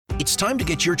It's time to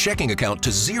get your checking account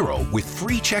to zero with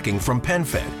free checking from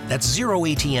PenFed. That's zero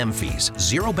ATM fees,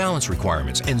 zero balance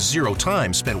requirements, and zero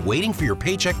time spent waiting for your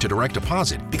paycheck to direct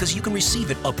deposit because you can receive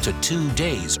it up to 2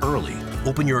 days early.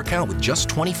 Open your account with just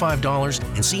 $25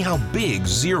 and see how big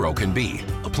zero can be.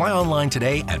 Apply online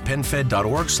today at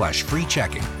PenFed.org/free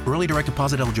checking. Early direct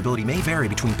deposit eligibility may vary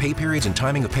between pay periods and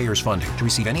timing of payer's funding. To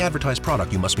receive any advertised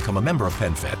product, you must become a member of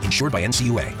PenFed, insured by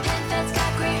NCUA. PenFed's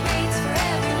got great rates for everyone.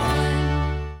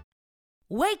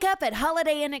 Wake up at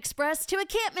Holiday Inn Express to a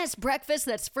can't-miss breakfast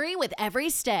that's free with every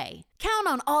stay. Count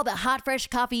on all the hot, fresh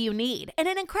coffee you need and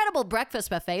an incredible breakfast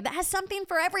buffet that has something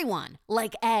for everyone,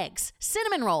 like eggs,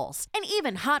 cinnamon rolls, and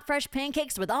even hot, fresh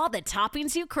pancakes with all the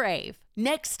toppings you crave.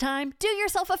 Next time, do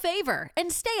yourself a favor and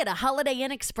stay at a Holiday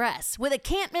Inn Express with a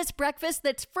can't-miss breakfast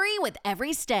that's free with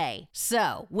every stay.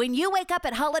 So, when you wake up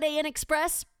at Holiday Inn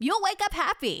Express, you'll wake up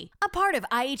happy. A part of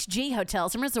IHG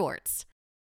Hotels and Resorts.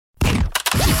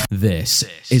 This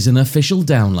is an official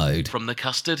download from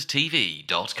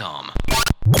thecustardtv.com.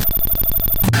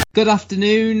 Good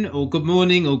afternoon, or good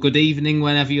morning, or good evening,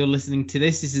 whenever you're listening to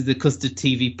this. This is the Custard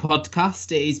TV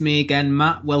podcast. It is me again,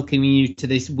 Matt, welcoming you to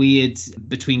this weird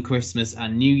between Christmas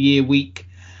and New Year week.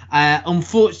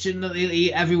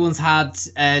 Unfortunately, everyone's had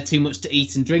too much to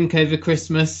eat and drink over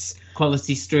Christmas,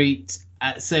 Quality Street.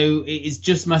 So it is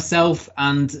just myself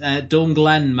and Dawn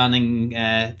Glen manning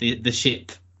the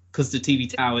ship, Custard TV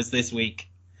Towers, this week.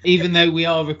 Even though we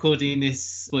are recording this,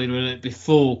 spoiler alert,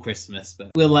 before Christmas, but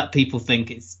we'll let people think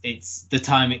it's the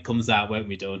time it comes out, won't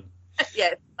we, Dawn?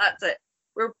 Yes, that's it.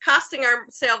 We're casting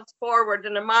ourselves forward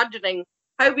and imagining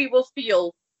how we will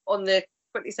feel on the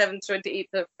 27th,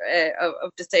 28th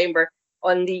of December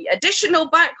on the additional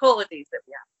bank holidays that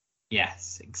we have.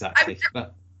 Yes, exactly.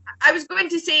 I was going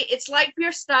to say, it's like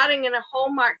we're starring in a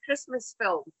Hallmark Christmas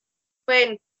film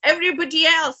when everybody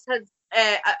else has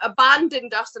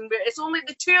abandoned us and it's only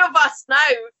the two of us now.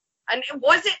 And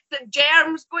was it the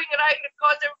germs going around that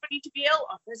caused everybody to be ill,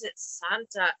 or was it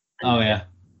Santa? Oh yeah,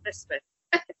 Christmas.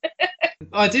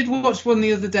 I did watch one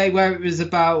the other day where it was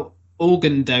about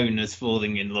organ donors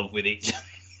falling in love with each other.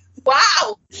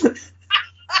 Wow. The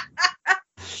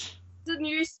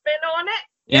new spin on it.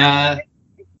 Yeah.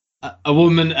 A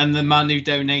woman and the man who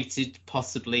donated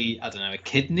possibly, I don't know, a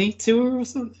kidney to her or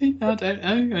something. I don't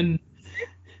know. And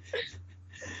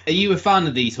are you a fan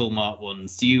of these Hallmark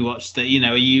ones? Do you watch are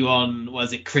you on,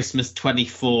 was it Christmas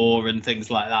 24 and things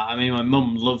like that? I mean, my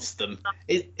mum loves them.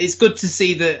 It's good to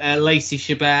see that Lacey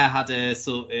Chabert had a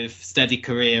sort of steady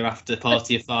career after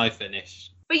Party of Five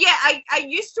finished. But yeah, I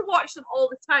used to watch them all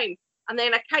the time. And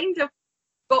then I kind of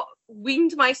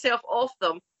weaned myself off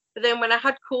them. But then when I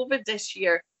had COVID this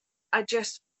year, I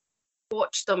just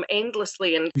watched them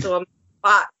endlessly. And so I'm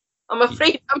back. I'm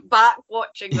afraid I'm back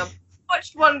watching them.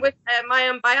 Watched one with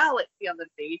Mayim Bialik the other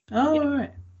day. Oh,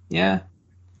 right. Yeah.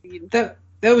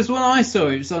 There was one I saw.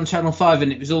 It was on Channel 5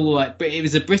 and it was all it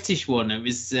was a British one. It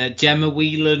was Gemma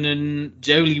Whelan and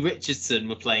Jolie Richardson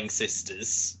were playing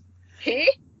sisters. Hey?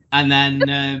 And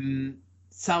then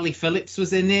Sally Phillips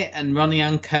was in it and Ronnie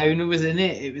Ancona was in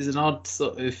it. It was an odd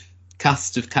sort of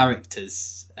cast of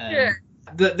characters. Yeah.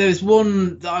 There was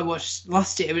one that I watched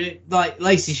last year. I mean,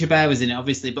 Lacey Chabert was in it,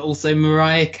 obviously, but also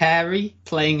Mariah Carey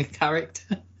playing a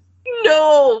character.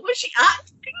 No, was she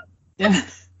acting? Yeah.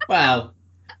 Well,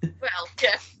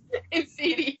 yeah, in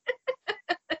theory.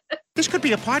 This could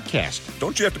be a podcast.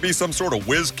 Don't you have to be some sort of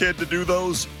whiz kid to do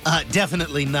those?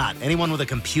 Definitely not. Anyone with a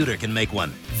computer can make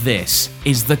one. This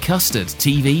is the Custard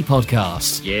TV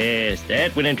podcast. Yes,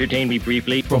 that would entertain me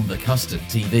briefly. From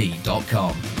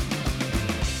thecustardtv.com.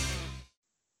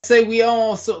 So we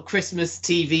are sort of Christmas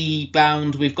TV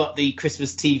bound. We've got the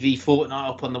Christmas TV fortnight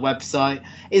up on the website.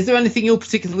 Is there anything you're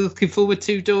particularly looking forward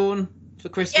to, Dawn, for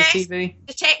Christmas TV?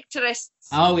 Detectorists.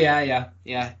 Oh, yeah.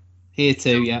 Here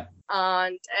too, yeah.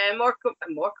 And Morecambe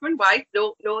and White.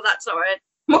 No, that's not it.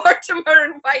 Mortimer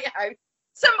and Whitehouse.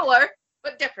 Similar,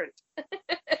 but different.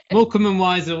 Morecambe and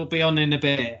Wiser will be on in a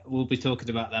bit. We'll be talking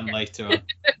about them later on.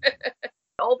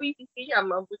 All BBC, I'm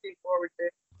looking forward to.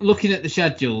 Looking at the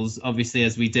schedules, obviously,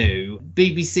 as we do,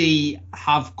 BBC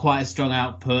have quite a strong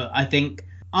output. I think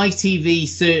ITV,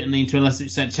 certainly, to a lesser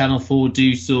extent, Channel 4,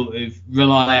 do sort of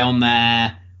rely on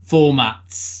their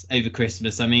formats over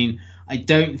Christmas. I mean, I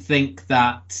don't think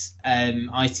that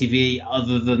ITV,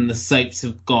 other than the soaps,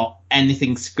 have got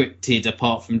anything scripted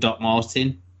apart from Doc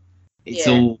Martin. It's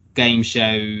all game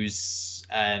shows.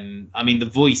 I mean, The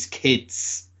Voice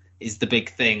Kids is the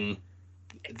big thing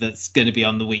that's going to be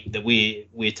on the week that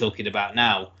we're talking about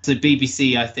now. So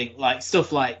BBC, I think, like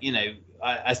stuff like,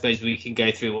 I suppose we can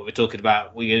go through what we're talking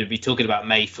about. We're going to be talking about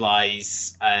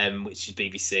Mayflies, which is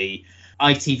BBC.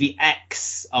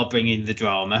 ITVX are bringing the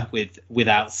drama with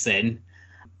Without Sin.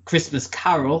 Christmas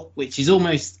Carole, which is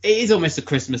almost a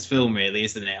Christmas film, really,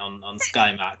 isn't it, on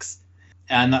Sky Max?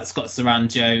 And that's got Saran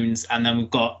Jones. And then we've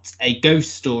got A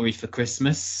Ghost Story for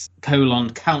Christmas,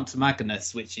 Count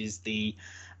Magnus, which is the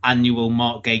annual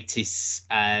Mark Gatiss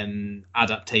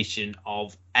adaptation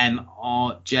of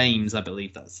M.R. James, I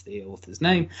believe that's the author's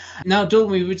name. Now, Dawn,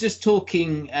 we were just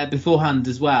talking beforehand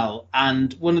as well,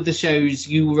 and one of the shows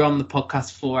you were on the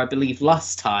podcast for, I believe,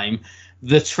 last time,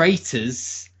 The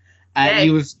Traitors,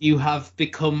 you have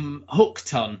become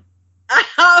hooked on. I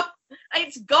have.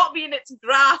 It's got me in its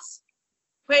grasp.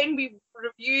 When we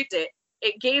reviewed it,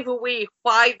 it gave away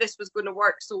why this was going to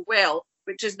work so well,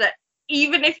 which is that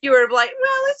even if you were like,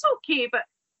 well, it's okay,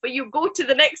 but you go to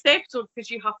the next episode because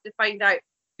you have to find out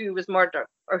who was murdered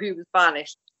or who was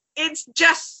banished. It's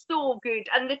just so good.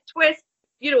 And the twist,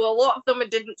 a lot of them I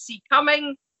didn't see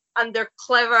coming, and they're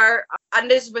clever. And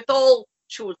as with all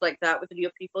shows like that with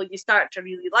real people, you start to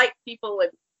really like people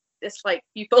and dislike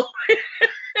people.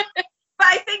 But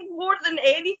I think more than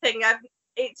anything,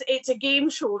 it's a game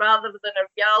show rather than a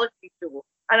reality show.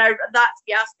 And that's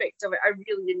the aspect of it I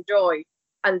really enjoy.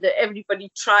 And that everybody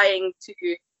trying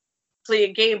to play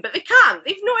a game, but they can't.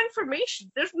 They've no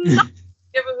information. There's nothing to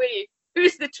give away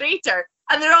who's the traitor.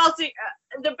 And they're all saying,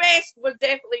 the best was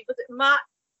it Matt,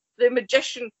 the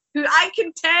magician, who I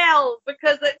can tell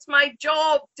because it's my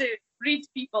job to read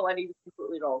people, and he was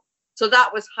completely wrong. So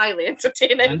that was highly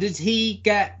entertaining. And did he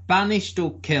get banished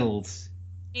or killed?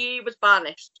 He was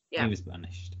banished. Yeah. He was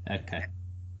banished. Okay.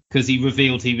 Because he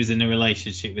revealed he was in a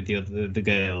relationship with the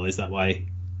girl. Is that why?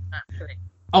 That's correct.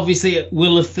 Obviously, it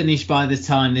will have finished by the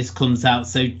time this comes out.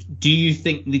 So do you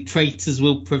think the traitors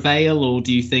will prevail, or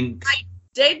do you think... I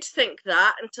did think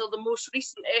that until the most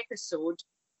recent episode,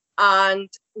 and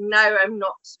now I'm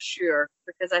not so sure,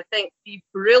 because I think the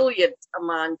brilliant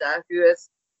Amanda, who has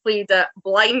played a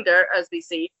blinder, as they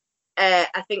say,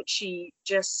 I think she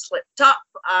just slipped up,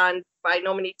 and by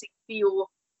nominating Theo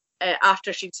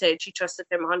after she'd said she trusted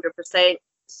him 100%,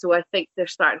 so I think they're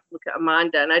starting to look at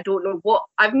Amanda, and I don't know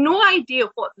I've no idea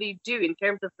what they do in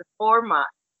terms of the format.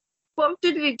 What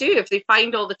do they do if they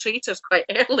find all the traitors quite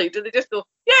early? Do they just go,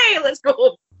 yay, let's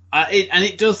go? And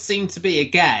it does seem to be,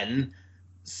 again,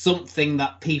 something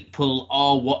that people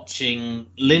are watching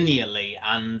linearly,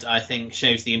 and I think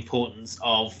shows the importance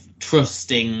of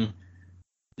trusting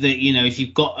that, if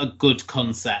you've got a good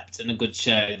concept and a good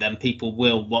show, then people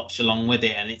will watch along with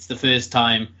it. And it's the first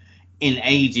time in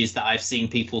ages that I've seen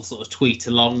people sort of tweet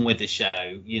along with the show,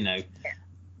 And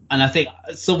I think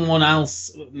someone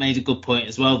else made a good point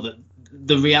as well, that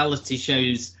the reality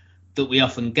shows that we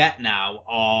often get now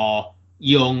are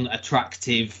young,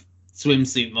 attractive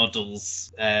swimsuit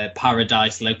models,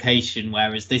 paradise location,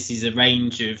 whereas this is a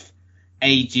range of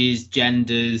ages,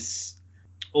 genders,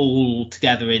 all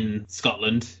together in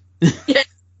Scotland.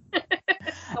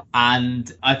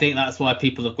 And I think that's why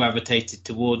people have gravitated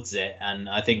towards it, and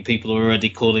I think people are already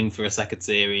calling for a second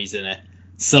series and a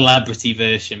celebrity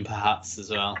version perhaps as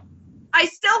well. I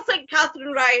still think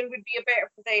Catherine Ryan would be a better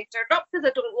presenter, not because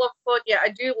I don't love Claudia, I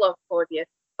do love Claudia,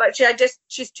 but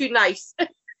she's too nice.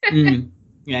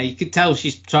 Yeah, you could tell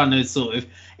she's trying to sort of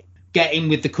get in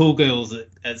with the cool girls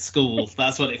at school.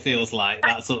 That's what it feels like,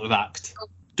 that sort of act.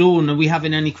 Dawn, are we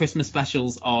having any Christmas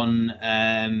specials on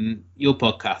your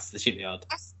podcast, The Shipyard?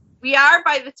 Yes, we are.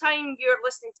 By the time you're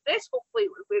listening to this, hopefully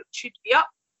it should be up.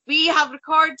 We have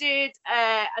recorded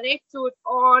an episode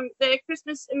on the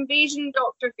Christmas Invasion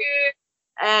Doctor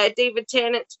Who, David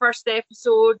Tennant's first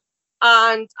episode,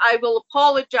 and I will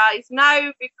apologise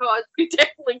now because we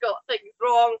definitely got things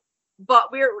wrong, but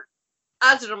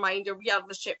as a reminder, we have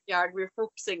The Shipyard. We're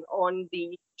focusing on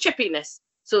the shippiness,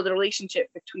 so the relationship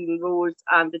between Rose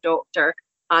and the Doctor,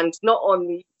 and not on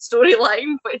the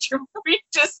storyline, which we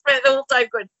just spent the whole time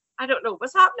going, I don't know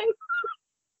what's happening,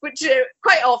 which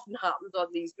quite often happens on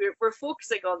these. We're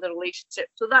focusing on the relationship,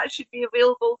 so that should be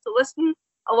available to listen,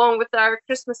 along with our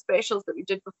Christmas specials that we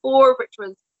did before, which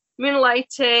was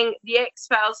Moonlighting, The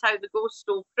X-Files, How the Ghost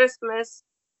Stole Christmas,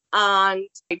 and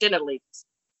Dinner Ladies.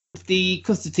 The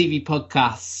Custard TV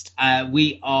podcast,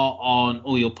 we are on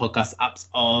all your podcast apps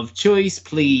of choice.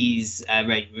 Please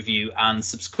rate, review and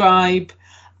subscribe.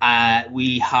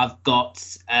 We have got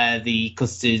the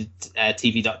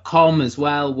custardtv.com as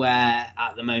well, where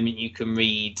at the moment you can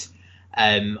read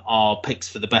our picks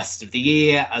for the best of the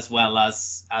year, as well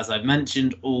as I've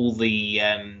mentioned, all the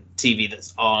TV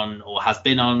that's on or has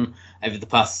been on over the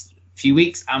past few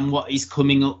weeks and what is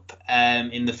coming up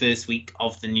in the first week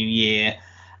of the new year.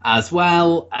 as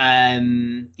well.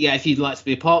 If you'd like to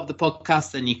be a part of the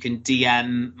podcast, then you can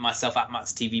DM myself at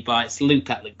Matt's TV Bites, Luke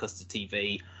at Luke Custard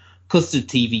TV. Custard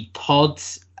TV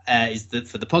Pods is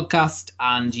for the podcast,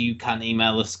 and you can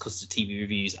email us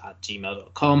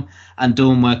custardtvreviews@gmail.com. And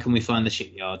Dawn, where can we find the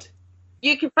Shipyard?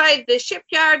 You can find the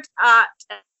Shipyard at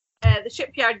the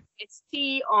Shipyard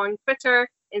ST on Twitter,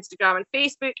 Instagram and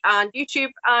Facebook, and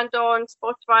YouTube, and on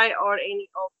Spotify or any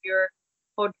of your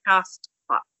podcast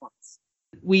platforms.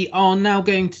 We are now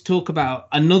going to talk about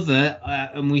another,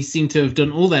 and we seem to have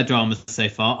done all their dramas so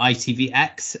far,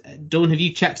 ITVX. Dawn, have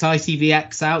you checked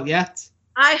ITVX out yet?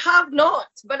 I have not,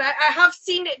 but I have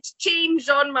seen it change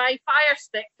on my Fire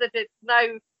Stick that it's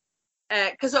now,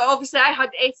 because obviously I had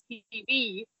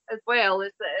STV as well,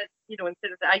 as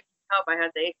instead of the ITV Hub, I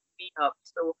had the STV Hub.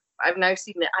 So I've now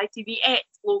seen the ITVX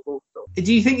logo. So.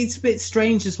 Do you think it's a bit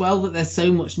strange as well that there's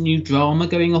so much new drama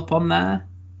going up on there?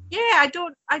 Yeah, I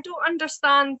don't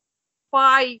understand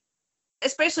why,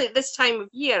 especially at this time of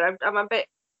year. I'm a bit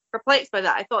perplexed by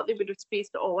that. I thought they would have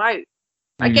spaced it all out.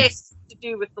 I guess to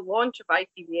do with the launch of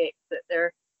ITVX that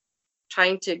they're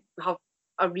trying to have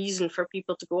a reason for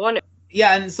people to go on it.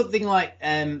 Yeah, and something like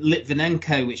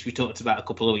Litvinenko, which we talked about a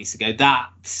couple of weeks ago, that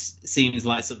seems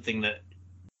like something that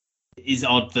is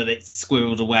odd that it's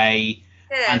squirreled away,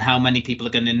 and how many people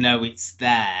are going to know it's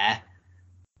there,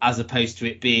 as opposed to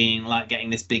it being like getting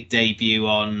this big debut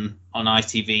on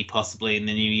ITV possibly in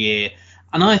the new year.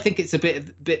 And I think it's a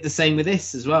bit the same with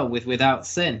this as well, with Without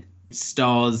Sin. It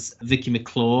stars Vicky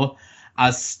McClure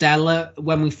as Stella.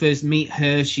 When we first meet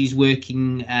her, she's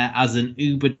working as an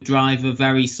Uber driver,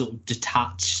 very sort of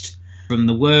detached from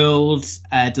the world,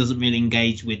 doesn't really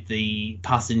engage with the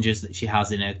passengers that she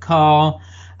has in her car.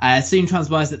 Soon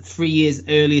transpires that 3 years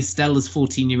earlier, Stella's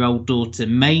 14-year-old daughter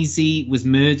Maisie was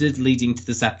murdered, leading to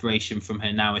the separation from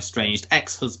her now estranged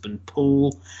ex-husband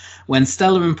Paul. When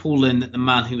Stella and Paul learn that the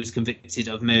man who was convicted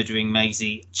of murdering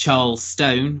Maisie, Charles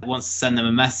Stone, wants to send them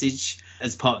a message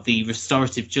as part of the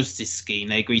restorative justice scheme,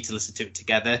 they agree to listen to it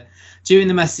together. During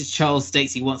the message, Charles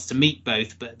states he wants to meet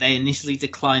both, but they initially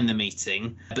decline the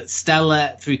meeting. But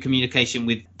Stella, through communication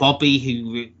with Bobby,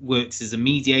 who works as a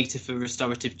mediator for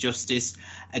restorative justice,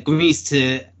 agrees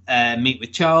to meet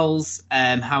with Charles.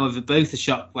 However, both are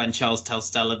shocked when Charles tells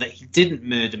Stella that he didn't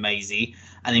murder Maisie,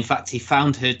 and in fact he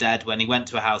found her dead when he went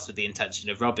to a house with the intention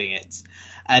of robbing it.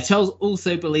 Charles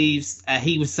also believes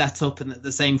he was set up and that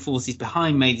the same forces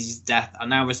behind Maisie's death are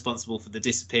now responsible for the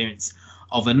disappearance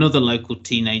of another local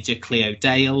teenager, Cleo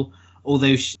Dale.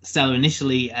 Although Stella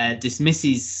initially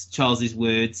dismisses Charles's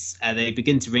words, they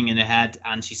begin to ring in her head,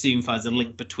 and she soon finds a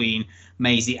link between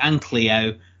Maisie and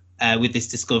Cleo, with this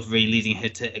discovery leading her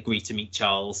to agree to meet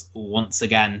Charles once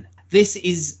again. This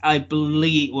is, I know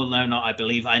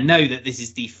that this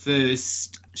is the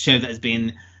first show that has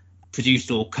been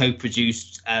produced or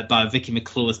co-produced by Vicky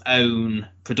McClure's own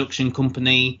production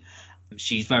company.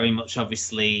 She's very much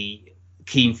obviously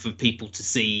keen for people to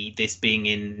see this being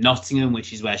in Nottingham,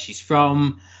 which is where she's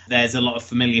from. There's a lot of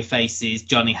familiar faces.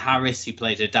 Johnny Harris, who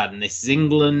played her dad in This Is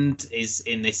England, is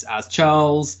in this as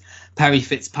Charles. Perry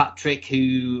Fitzpatrick,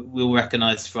 who we'll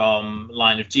recognise from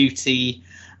Line of Duty,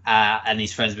 and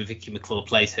he's friends with Vicky McClure,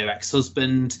 plays her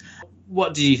ex-husband.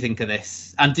 What did you think of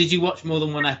this? And did you watch more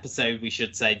than one episode, we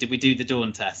should say? Did we do the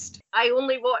Dawn test? I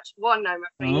only watched one, I'm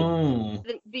afraid. Oh.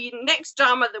 The next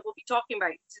drama that we'll be talking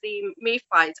about today,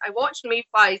 Mayflies. I watched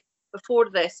Mayflies before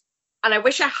this, and I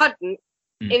wish I hadn't,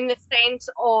 in the sense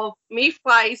of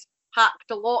Mayflies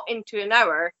packed a lot into an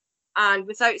hour, and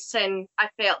Without Sin, I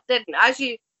felt didn't. As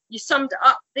you summed it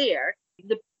up there,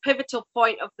 the pivotal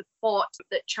point of the plot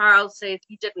that Charles says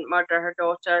he didn't murder her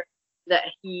daughter, that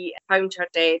he found her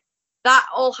dead, that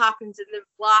all happens in the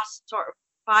last sort of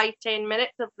 5-10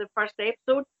 minutes of the first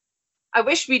episode. I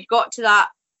wish we'd got to that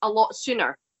a lot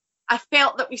sooner. I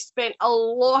felt that we spent a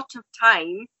lot of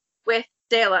time with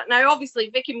Stella. Now,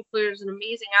 obviously, Vicky McClure is an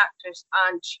amazing actress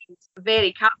and she's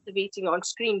very captivating on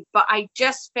screen, but I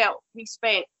just felt we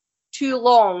spent too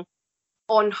long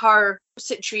on her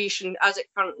situation as it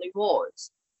currently was.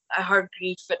 Her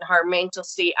grief and her mental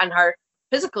state and her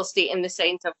physical state, in the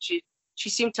sense of she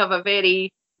seemed to have a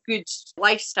very good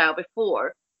lifestyle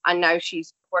before, and now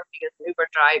she's working as an Uber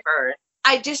driver.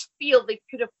 I just feel they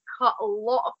could have cut a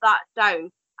lot of that down,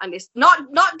 and it's not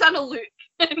done a look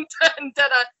and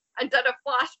done a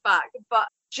flashback, but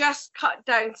just cut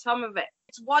down some of it.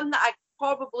 It's one that I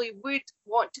probably would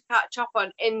want to catch up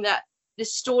on, in that the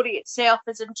story itself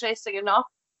is interesting enough.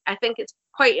 I think it's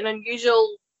quite an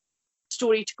unusual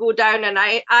story to go down, and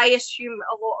I assume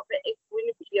a lot of it is going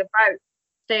to be about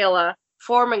Stella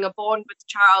forming a bond with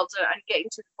Charles and getting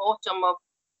to the bottom of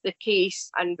the case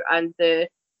and the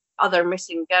other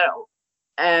missing girl.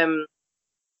 I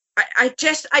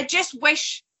just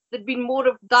wish there'd been more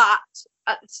of that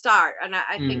at the start, and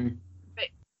I think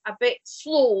a bit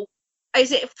slow.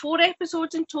 Is it 4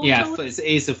 episodes in total? Yeah, it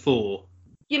is a 4.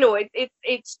 You know,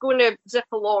 it's going to zip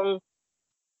along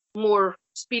more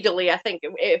speedily, I think,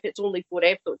 if it's only 4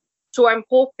 episodes. So I'm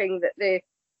hoping that the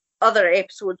other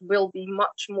episodes will be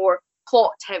much more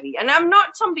plot heavy. And I'm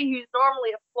not somebody who's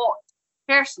normally a plot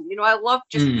person. You know, I love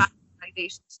just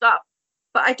characterization stuff.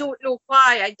 But I don't know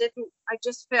why I didn't. I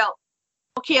just felt,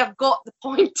 okay, I've got the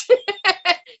point.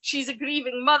 She's a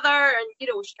grieving mother, and, you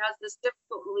know, she has this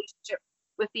difficult relationship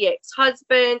with the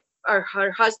ex-husband, or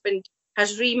her husband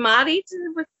has remarried.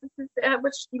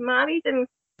 Was she married? And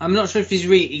I'm not sure if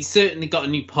he's certainly got a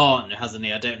new partner, hasn't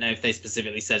he? I don't know if they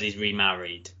specifically said he's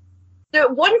remarried. The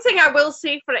one thing I will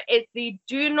say for it is they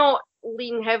do not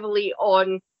lean heavily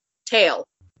on tell.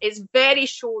 It's very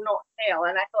show, not tell,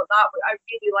 and I thought I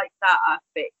really liked that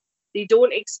aspect. They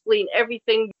don't explain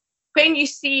everything. When you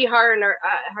see her and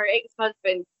her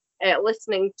ex-husband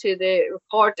listening to the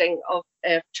recording of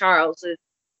Charles's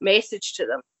message to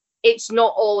them, it's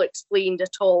not all explained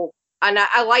at all, and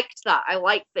I liked that. I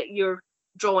like that you're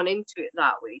drawn into it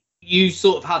that way. You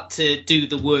sort of had to do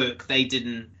the work. They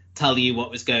didn't tell you what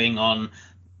was going on.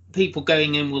 People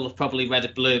going in will have probably read a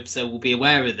blurb, so will be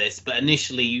aware of this, but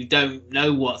initially you don't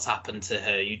know what's happened to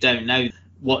her. You don't know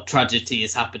what tragedy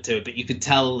has happened to her, but you could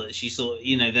tell that she sort of,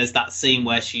 you know, there's that scene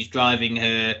where she's driving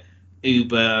her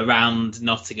Uber around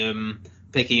Nottingham,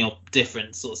 picking up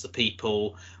different sorts of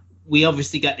people. We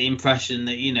obviously get the impression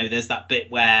that, you know, there's that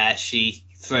bit where she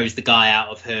throws the guy out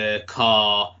of her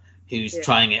car who's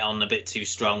trying it on a bit too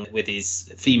strong with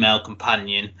his female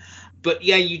companion. But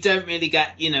yeah, you don't really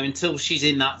get, you know, until she's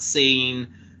in that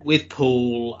scene with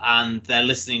Paul and they're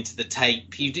listening to the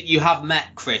tape. You have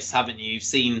met Chris, haven't you? You've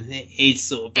seen his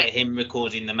sort of bit, him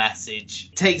recording the message.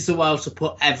 It takes a while to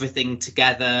put everything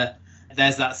together.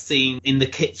 There's that scene in the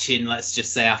kitchen, let's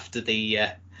just say, after they've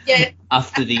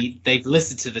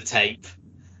listened to the tape,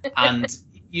 and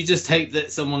you just hope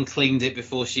that someone cleaned it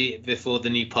before the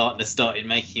new partner started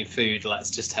making food.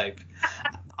 Let's just hope.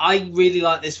 I really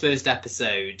like this first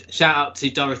episode. Shout out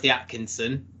to Dorothy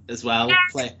Atkinson as well.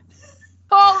 Yes.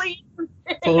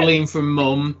 Pauline from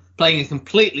Mum, playing a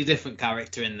completely different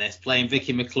character in this, playing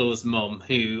Vicky McClure's mum,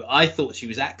 who I thought she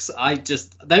was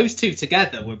those two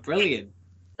together were brilliant.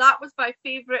 That was my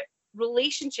favourite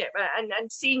relationship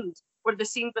and scenes were the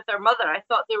scenes with her mother. I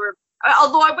thought they were,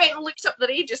 although I went and looked up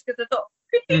their ages because I thought,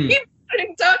 could they be brother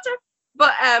and daughter?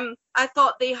 But I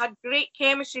thought they had great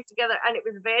chemistry together, and it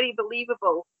was very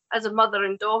believable as a mother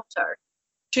and daughter.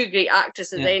 Two great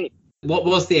actresses anyway. What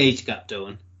was the age gap,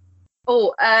 Dawn?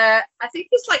 Oh, I think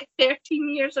it's like 13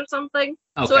 years or something.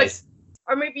 Okay. So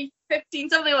or maybe 15,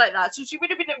 something like that. So she would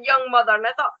have been a young mother, and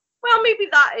I thought, well, maybe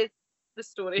that is the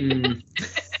story.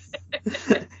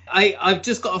 I've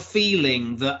just got a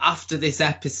feeling that after this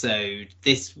episode,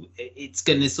 it's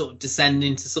going to sort of descend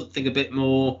into something a bit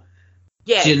more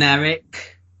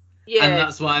generic. Yeah. And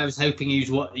that's why I was hoping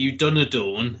you'd done a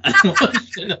Dawn and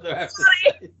watched another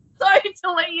episode. Sorry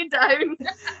to let you down.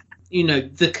 You know,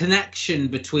 the connection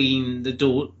between the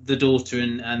daughter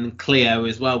and Cleo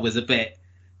as well was a bit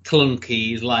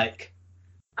clunky. Like,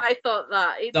 I thought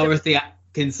that. Dorothy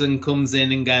Atkinson comes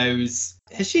in and goes,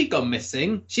 has she gone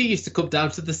missing? She used to come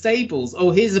down to the stables.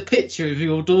 Oh, here's a picture of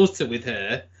your daughter with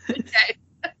her.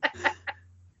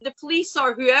 The police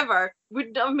or whoever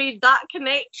wouldn't have made that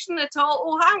connection at all.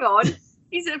 Oh, hang on.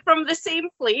 He's from the same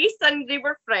place and they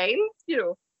were friends, you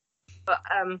know. But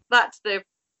that's the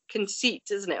conceit,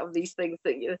 isn't it, of these things,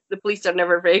 that the police are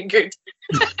never very good.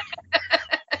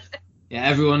 Yeah,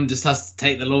 everyone just has to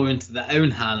take the law into their own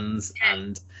hands.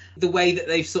 And the way that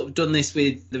they've sort of done this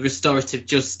with the restorative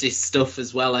justice stuff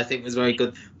as well, I think was very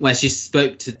good, where she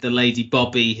spoke to the lady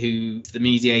Bobby, who's the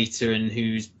mediator and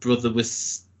whose brother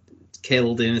was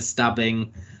killed in a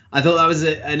stabbing. I thought that was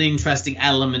an interesting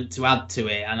element to add to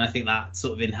it, and I think that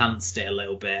sort of enhanced it a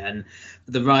little bit. And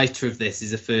the writer of this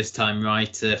is a first-time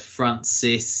writer,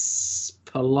 Frances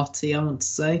Palotti, I want to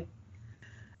say.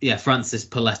 Yeah, Frances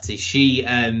Palotti. She,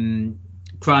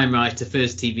 crime writer,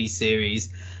 first TV series,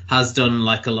 has done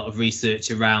like a lot of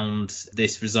research around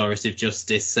this restorative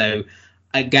justice. So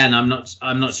again, I'm not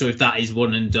sure if that is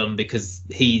one and done, because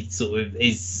he sort of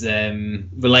his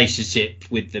relationship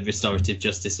with the restorative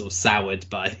justice sort of soured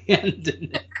by the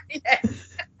end.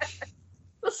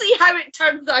 We'll see how it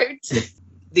turns out.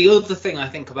 The other thing I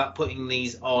think about putting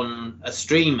these on a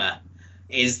streamer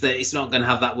is that it's not going to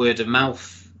have that word of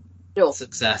mouth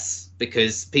success,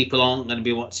 because people aren't going to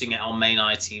be watching it on main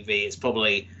ITV. It's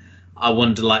probably, I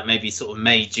wonder, like maybe sort of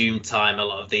May, June time, a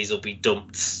lot of these will be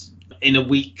dumped in a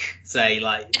week, say,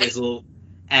 like this will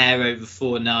air over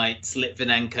 4 nights,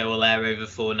 Litvinenko will air over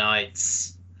 4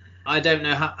 nights. I don't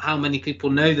know how many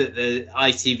people know that the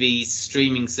ITV's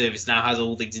streaming service now has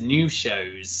all these new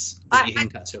shows that you can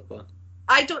catch up on.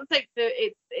 I don't think that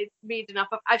it's made enough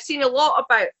of. I've seen a lot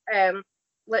about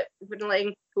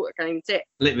Litvinenko, I can't even say it.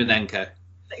 Litvinenko.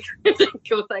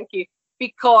 Litvinenko, thank you,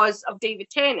 because of David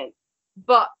Tennant.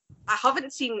 But I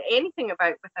haven't seen anything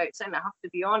about Without Sin, I have to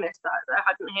be honest. I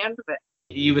hadn't heard of it.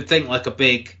 You would think like a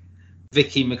big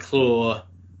Vicky McClure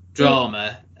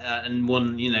drama, and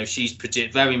one, you know, she's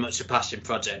produced, very much a passion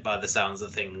project by the sounds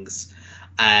of things.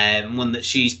 One that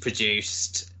she's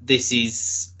produced. This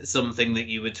is something that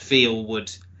you would feel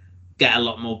would get a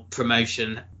lot more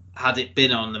promotion had it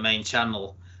been on the main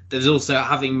channel. There's also,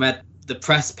 having read the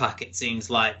press pack, it seems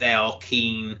like they are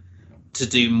keen to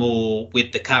do more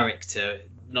with the character.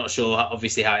 Not sure,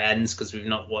 obviously, how it ends because we've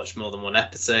not watched more than one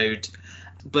episode.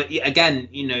 But again,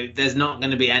 you know, there's not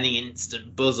going to be any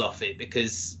instant buzz off it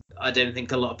because I don't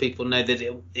think a lot of people know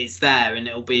that it's there, and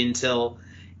it'll be until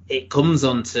it comes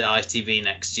onto ITV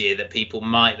next year that people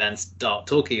might then start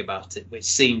talking about it, which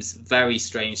seems very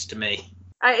strange to me.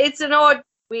 It's an odd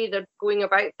way they're going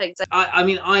about things. I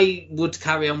mean, I would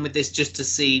carry on with this just to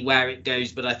see where it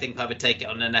goes, but I think I would take it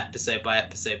on an episode by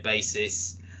episode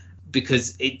basis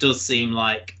because it does seem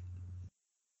like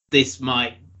this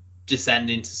might descend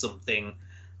into something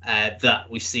that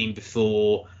we've seen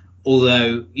before.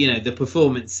 Although, you know, the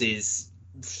performances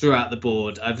throughout the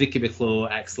board, Vicky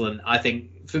McClure, excellent. I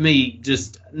think, for me,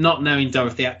 just not knowing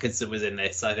Dorothy Atkinson was in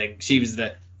this, I think she was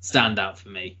the standout for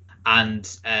me. And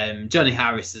Johnny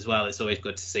Harris as well. It's always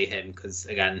good to see him because,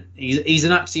 again, he's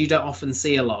an actor you don't often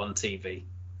see a lot on TV.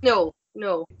 No.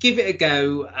 Give it a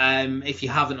go if you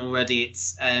haven't already.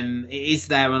 It is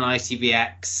there on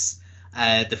ITVX,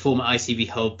 the former ITV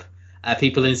hub.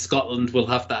 People in Scotland will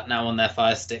have that now on their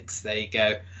Fire Sticks. There you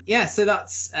go. Yeah, so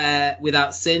that's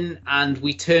Without Sin, and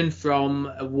we turn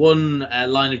from one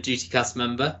Line of Duty cast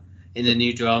member in a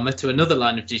new drama to another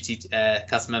Line of Duty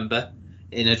cast member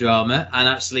in a drama, and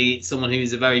actually someone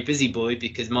who's a very busy boy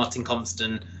because Martin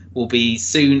Compston will be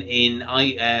soon in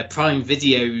Prime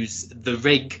Video's The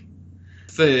Rig.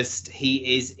 First,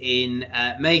 he is in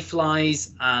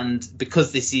Mayflies, and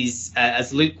because this is,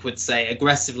 as Luke would say,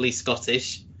 aggressively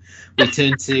Scottish, we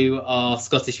turn to our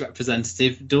Scottish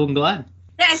representative, Dawn Glen.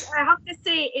 Yes, I have to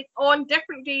say it's on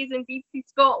different days in BBC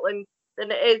Scotland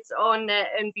than it is on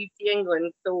in BBC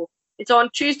England. So it's on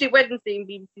Tuesday, Wednesday in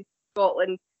BBC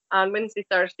Scotland, and Wednesday,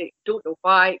 Thursday. Don't know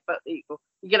why, but there you go.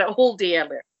 You get it a whole day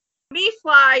earlier.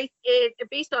 Mayflies is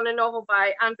based on a novel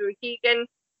by Andrew Hagan,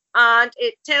 and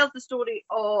it tells the story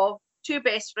of two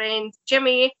best friends,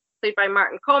 Jimmy, played by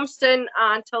Martin Compston,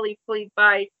 and Tully, played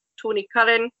by Tony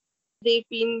Curran. They've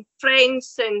been friends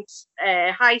since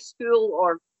high school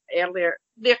or earlier.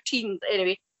 They're teens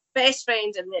anyway, best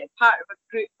friends, and they're part of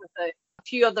a group with a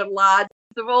few other lads.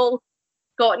 They've all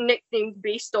got nicknames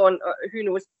based on who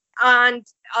knows. And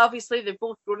obviously they've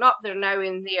both grown up. They're now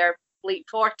in their late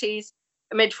 40s,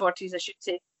 mid-40s I should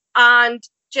say. And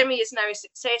Jimmy is now a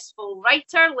successful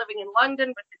writer living in London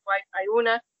with his wife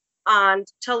Iona. And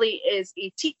Tully is a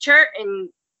teacher in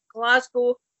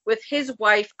Glasgow with his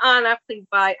wife Anna, played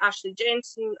by Ashley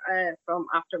Jensen from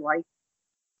Afterlife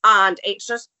and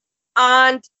Extras.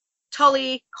 And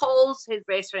Tully calls his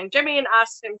best friend Jimmy and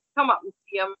asks him to come up and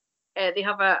see him. They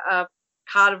have a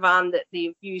caravan that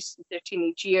they've used in their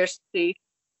teenage years to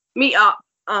meet up,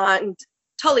 and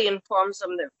Tully informs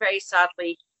them that very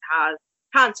sadly he has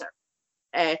cancer.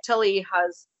 Tully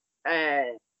has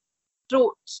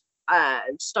throat,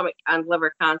 stomach and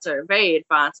liver cancer, very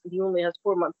advanced, and he only has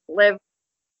 4 months to live.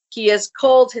 He has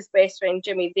called his best friend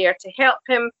Jimmy there to help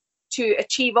him to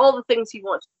achieve all the things he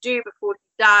wants to do before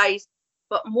he dies,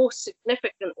 but most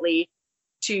significantly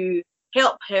to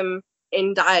help him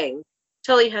in dying.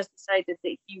 Tully has decided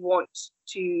that he wants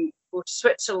to go to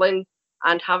Switzerland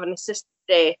and have an assisted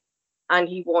death, and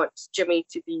he wants Jimmy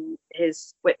to be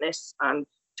his witness and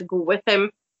to go with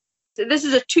him. So this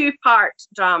is a 2-part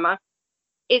drama.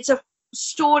 It's a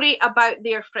story about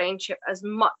their friendship as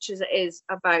much as it is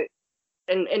about,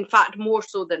 and in fact more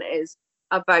so than it is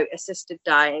about assisted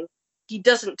dying. He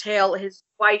doesn't tell his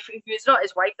wife, who is not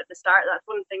his wife at the start, that's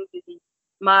one of the things that he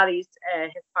marries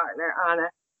his partner Anna,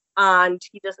 and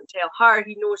he doesn't tell her.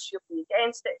 He knows she'll be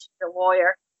against it. She's a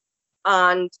lawyer,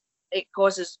 and it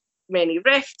causes many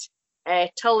rift.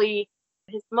 Tully,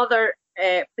 his mother,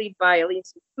 played by Elaine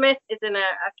Smith, is in a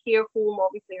care home,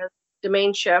 obviously has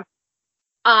dementia.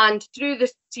 And through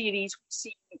the series, we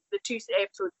see the 2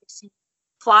 episodes, we see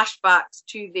flashbacks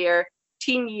to their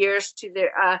teen years, to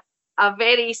their a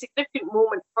very significant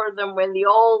moment for them when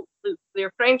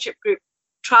their friendship group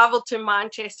travelled to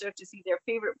Manchester to see their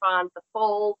favourite band, The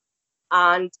Fall,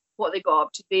 and what they got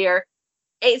up to there.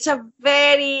 It's a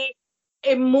very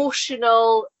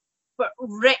emotional but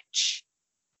rich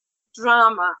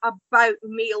drama about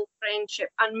male friendship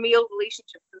and male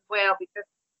relationships as well, because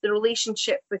the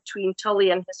relationship between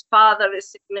Tully and his father is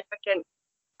significant,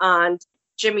 and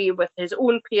Jimmy with his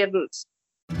own parents.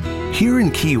 Here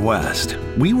in Key West,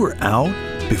 we were out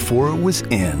before it was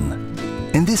in.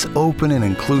 In this open and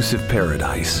inclusive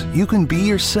paradise, you can be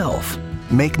yourself,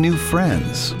 make new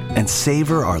friends, and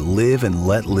savor our live and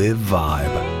let live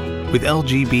vibe. With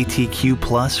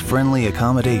LGBTQ+ friendly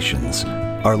accommodations,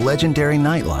 our legendary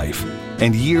nightlife,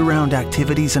 and year-round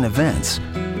activities and events,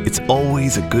 it's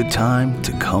always a good time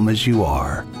to come as you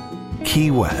are.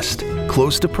 Key West,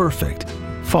 close to perfect,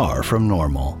 far from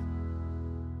normal.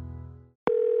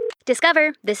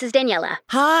 Discover, this is Daniela.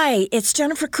 Hi, it's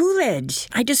Jennifer Coolidge.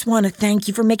 I just want to thank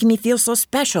you for making me feel so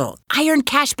special. I earned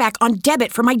cash back on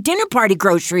debit for my dinner party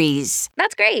groceries.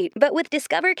 That's great, but with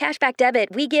Discover Cashback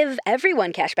Debit, we give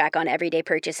everyone cash back on everyday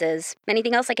purchases.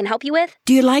 Anything else I can help you with?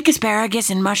 Do you like asparagus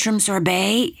and mushroom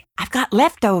sorbet? I've got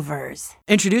leftovers.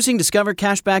 Introducing Discover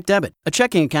Cashback Debit, a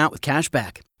checking account with cash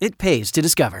back. It pays to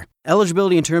Discover.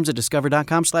 Eligibility and terms at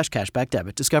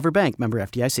discover.com/cashbackdebit. Discover Bank, member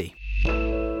FDIC.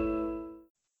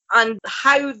 And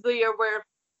how they were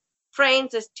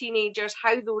friends as teenagers,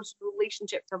 how those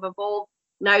relationships have evolved.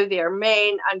 Now they're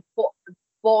men, and what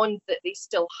bond that they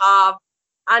still have.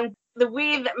 And the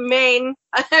way that men,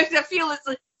 I feel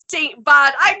it's saying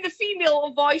bad, I'm the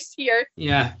female voice here.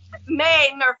 Yeah.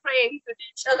 Men are friends with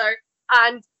each other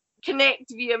and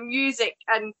connect via music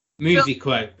and movie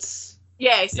quotes.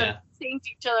 Yes, yeah. And saying to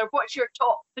each other, what's your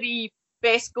top 3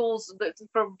 best goals that's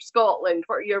from Scotland?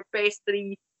 What are your best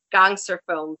 3 gangster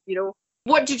films, you know?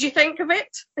 What did you think of it?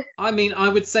 I mean, I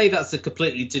would say that's a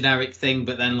completely generic thing,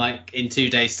 but then, like, in 2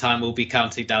 days' time, we'll be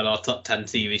counting down our top 10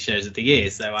 TV shows of the year.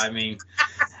 So, I mean,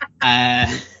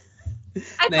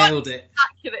 nailed it.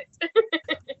 Accurate.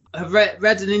 I've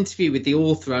read an interview with the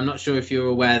author. I'm not sure if you're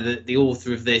aware that the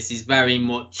author of this is very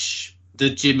much the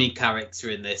Jimmy character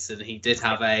in this, and he did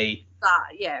have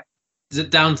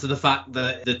down to the fact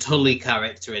that the Tully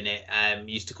character in it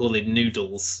used to call him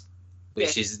Noodles,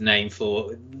 which is his name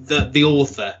for the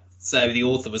author. So the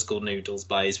author was called Noodles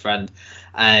by his friend,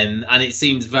 and it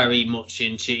seems very much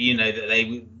into, you know, that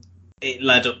it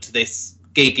led up to this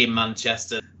gig in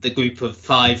Manchester. The group of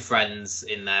 5 friends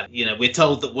in there. You know, we're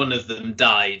told that one of them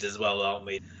died as well, aren't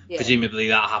we? Yeah. Presumably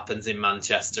that happens in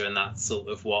Manchester, and that's sort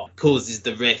of what causes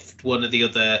the rift. One of the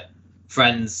other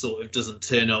friends sort of doesn't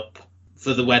turn up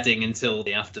for the wedding until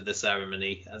after the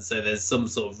ceremony, and so there's some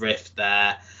sort of rift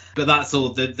there. But that's all.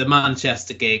 The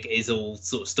Manchester gig is all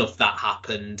sort of stuff that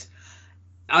happened.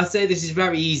 I'd say this is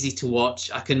very easy to watch.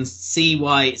 I can see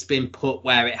why it's been put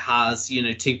where it has, you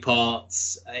know, 2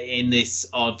 parts in this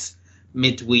odd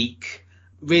midweek.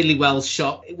 Really well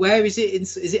shot. Where is it?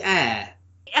 Is it Ayr?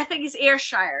 I think it's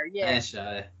Ayrshire, yeah.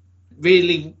 Ayrshire.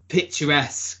 Really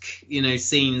picturesque, you know,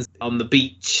 scenes on the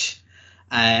beach.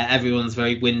 Everyone's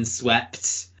very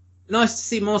windswept. Nice to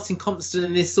see Martin Compston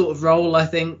in this sort of role, I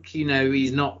think. You know,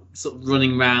 he's not sort of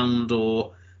running round.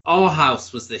 Or Our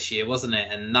House was this year, wasn't it?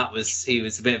 And he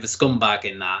was a bit of a scumbag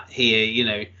in that. Here, you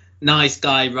know, nice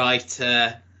guy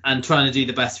writer and trying to do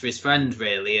the best for his friend,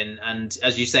 really. And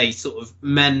as you say, sort of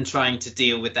men trying to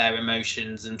deal with their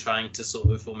emotions and trying to sort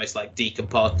of almost like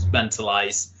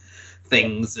decompartmentalize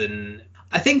things. And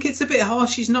I think it's a bit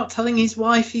harsh. He's not telling his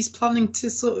wife he's planning to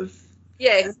sort of...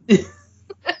 Yes.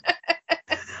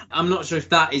 I'm not sure if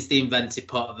that is the invented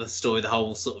part of the story, the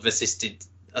whole sort of assisted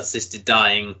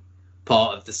dying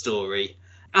part of the story.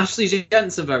 Ashley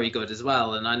Jensen very good as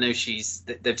well, and I know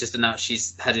they've just announced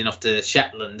she's heading off to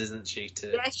Shetland, isn't she?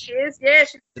 Yes, she is. Yeah,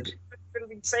 she's going to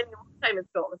be spending a lot of time in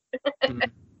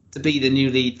Scotland. To be the new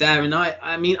lead there, and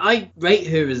I mean, I rate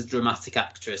her as a dramatic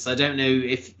actress. I don't know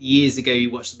if years ago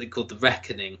you watched something called The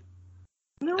Reckoning.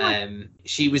 No.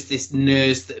 She was this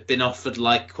nurse that had been offered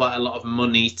like quite a lot of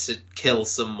money to kill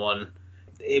someone.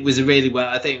 It was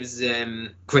I think it was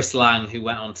Chris Lang who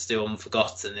went on to do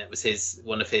Unforgotten. It was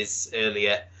one of his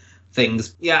earlier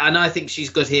things. Yeah, and I think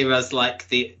she's good here as like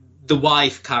the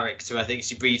wife character. I think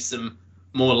she breathes some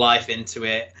more life into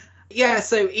it. Yeah,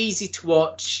 so easy to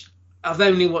watch. I've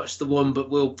only watched the 1, but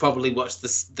we'll probably watch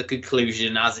the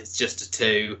conclusion as it's just a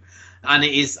 2. And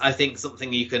it is, I think,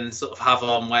 something you can sort of have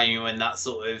on when you're in that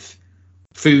sort of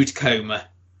food coma.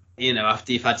 You know,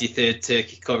 after you've had your 3rd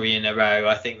turkey curry in a row,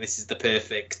 I think this is the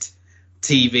perfect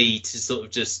TV to sort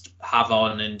of just have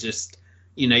on and just,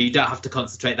 you know, you don't have to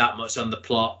concentrate that much on the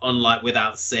plot. Unlike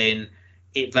Without Sin,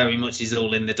 it very much is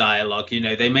all in the dialogue. You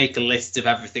know, they make a list of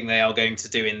everything they are going to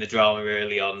do in the drama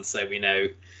early on, so we know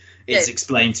it's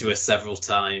explained to us several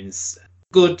times.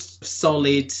 Good,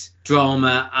 solid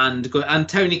drama, and good. And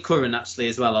Tony Curran, actually,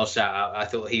 as well, I'll shout out. I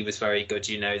thought he was very good.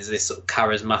 You know, this sort of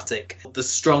charismatic, the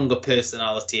stronger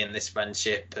personality in this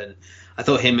friendship. And I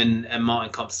thought him and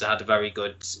Martin Compster had a very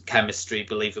good chemistry,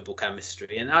 believable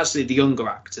chemistry. And actually, the younger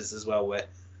actors as well were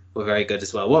very good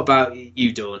as well. What about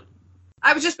you, Dawn?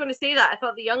 I was just going to say that. I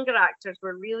thought the younger actors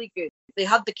were really good. They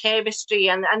had the chemistry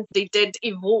and they did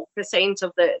evoke the sense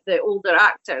of the older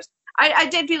actors. I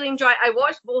did really enjoy it. I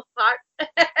watched both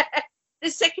parts. The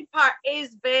second part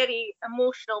is very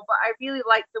emotional, but I really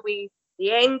like the way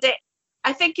they end it.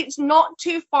 I think it's not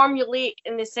too formulaic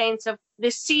in the sense of the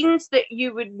scenes that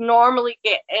you would normally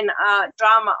get in a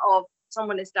drama of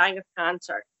someone is dying of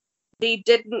cancer. They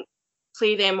didn't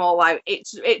play them all out.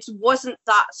 It wasn't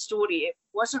that story. It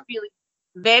wasn't really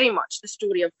very much the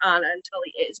story of Anna and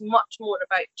Tully. It's much more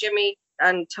about Jimmy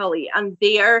and Tully and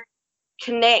their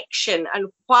connection and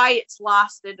why it's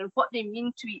lasted and what they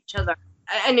mean to each other.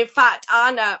 And in fact,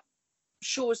 Anna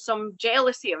shows some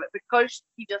jealousy of it because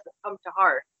he doesn't come to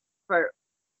her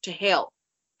to help.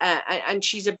 And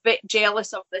she's a bit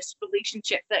jealous of this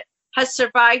relationship that has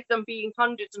survived them being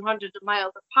hundreds and hundreds of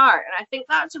miles apart. And I think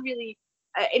that's a really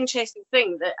interesting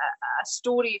thing, that a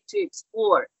story to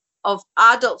explore of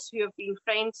adults who have been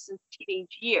friends since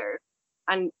teenage years.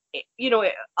 And, you know,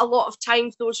 a lot of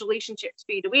times those relationships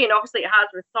fade away, and obviously it has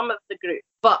with some of the group,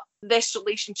 but this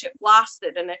relationship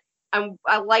lasted. And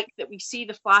I like that we see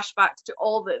the flashbacks to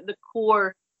all the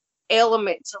core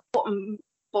elements of what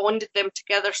bonded them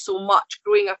together so much,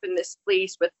 growing up in this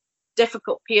place with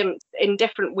difficult parents in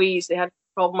different ways. They had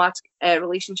problematic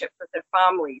relationships with their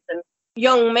families, and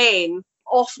young men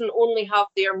often only have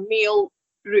their male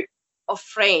group of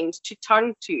friends to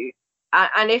turn to.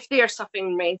 And if they are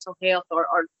suffering mental health or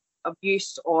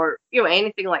abuse or, you know,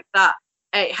 anything like that,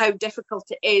 how difficult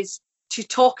it is to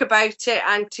talk about it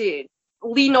and to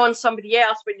lean on somebody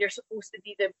else when you're supposed to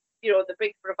be the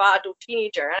big bravado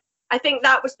teenager. And I think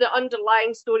that was the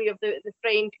underlying story of the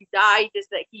friend who died, is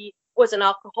that he was an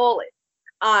alcoholic,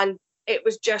 and it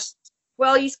was just,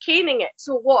 well, he's caning it,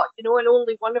 so what, you know, and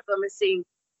only one of them is saying,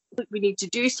 look, we need to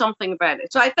do something about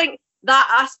it. So I think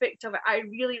that aspect of it, I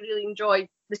really, really enjoyed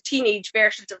the teenage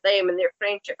versions of them and their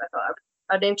friendship. I thought it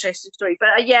was an interesting story.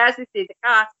 But yeah, as I say, the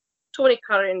cast, Tony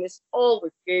Curran is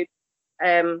always good.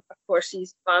 Of course,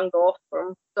 he's Van Gogh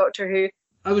from Doctor Who.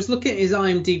 I was looking at his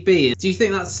IMDb. Do you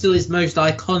think that's still his most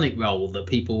iconic role that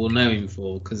people will know him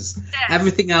for? Because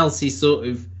everything else, he's sort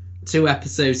of 2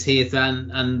 episodes here,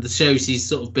 and the shows he's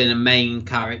sort of been a main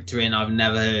character in, I've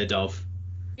never heard of.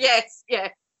 Yes, yeah.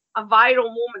 A viral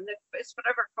moment that is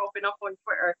forever cropping up on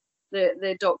Twitter,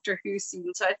 the Doctor Who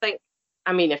scene. So I think,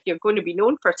 I mean, if you're going to be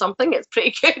known for something, it's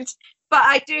pretty good. But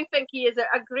I do think he is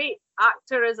a great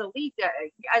actor as a lead.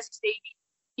 As you say,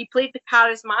 he played the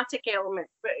charismatic element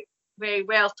very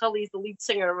well. Tully's the lead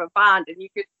singer of a band, and you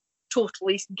could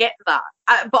totally get that.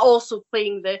 But also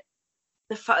playing the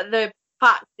fact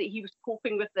that he was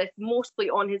coping with this mostly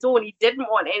on his own. He didn't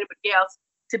want anybody else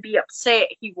to be upset.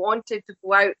 He wanted to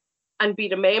go out and be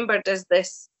remembered as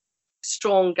this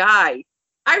strong guy.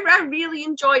 I really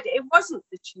enjoyed it. It wasn't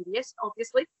the cheeriest,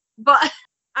 obviously, but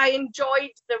I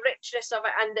enjoyed the richness of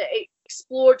it, and that it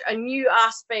explored a new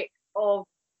aspect of,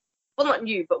 well, not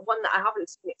new, but one that I haven't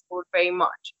seen explored very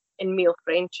much in male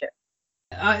friendship.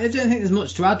 I don't think there's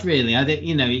much to add, really. I think,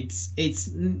 you know, it's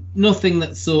nothing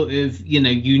that's sort of, you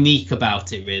know, unique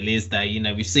about it, really, is there? You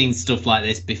know, we've seen stuff like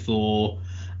this before.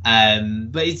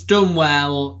 But it's done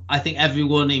well. I think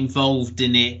everyone involved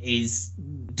in it is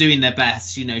doing their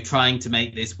best, you know, trying to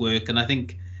make this work, and I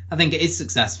think it is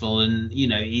successful. And, you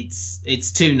know,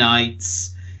 it's 2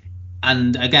 nights,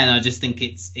 and again, I just think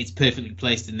it's perfectly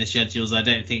placed in the schedules. I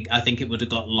think it would have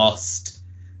got lost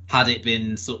had it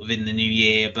been sort of in the new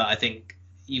year, but I think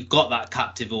you've got that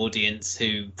captive audience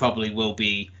who probably will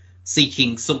be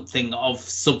seeking something of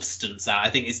substance out. I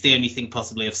think it's the only thing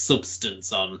possibly of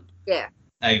substance on. Yeah.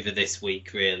 Over this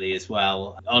week, really, as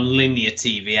well, on linear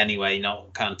TV anyway,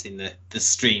 not counting the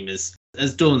streamers.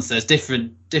 As Dawn says,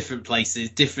 different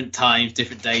places, different times,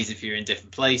 different days if you're in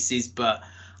different places, but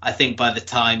I think by the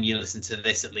time you listen to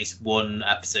this, at least 1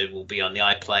 episode will be on the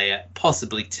iPlayer,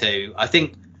 possibly 2. I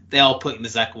think they are putting the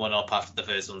second one up after the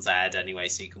first one's aired anyway,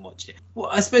 so you can watch it. Well,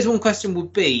 I suppose one question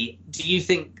would be, do you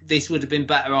think this would have been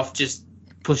better off just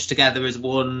pushed together as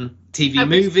one TV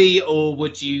movie, or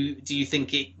do you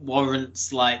think it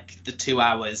warrants like the 2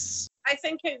 hours? I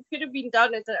think it could have been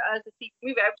done as a TV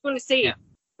movie. I was going to say,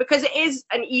 because it is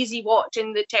an easy watch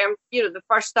in the term, you know, the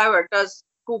first hour does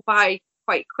go by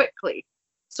quite quickly.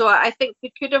 So I think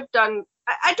they could have done.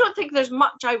 I don't think there's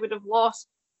much I would have lost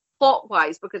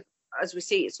plot-wise, because, as we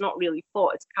say, it's not really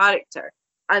plot, it's character.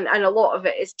 And a lot of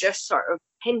it is just sort of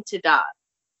hinted at.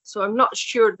 So I'm not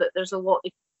sure that there's a lot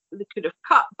they could have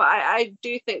cut, but I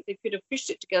do think they could have pushed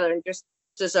it together and just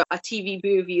as a TV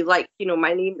movie, like,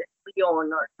 My Name is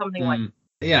Leon or something like that.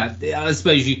 Yeah, I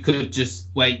suppose you could just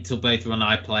wait till both are on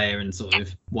iPlayer and sort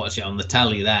of watch it on the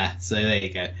telly there. So there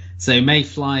you go. So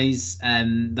Mayflies,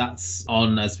 that's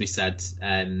on, as we said.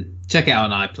 Check it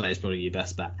out on iPlayer, it's probably your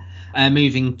best bet.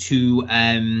 Moving to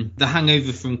The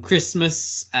Hangover from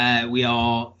Christmas, we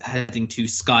are heading to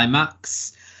Sky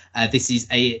Max. This is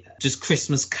just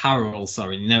Christmas Carole,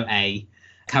 sorry, no A.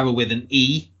 Carole with an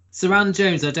E. Saran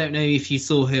Jones, I don't know if you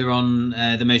saw her on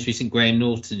the most recent Graham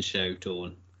Norton show,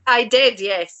 Dawn. I did,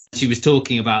 yes. She was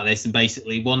talking about this and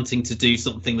basically wanting to do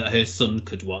something that her son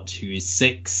could watch, who is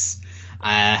 6.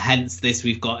 Hence, this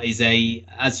we've got is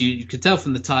as you could tell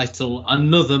from the title,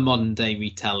 another modern day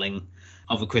retelling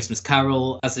of A Christmas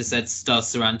Carol. As I said, stars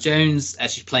Saran Jones.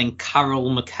 She's playing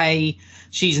Carole McKay.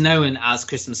 She's known as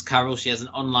Christmas Carol. She has an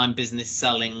online business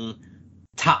selling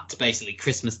tat, basically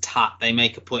Christmas tat. They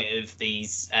make a point of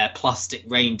these plastic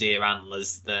reindeer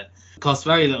antlers that cost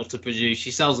very little to produce. She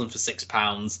sells them for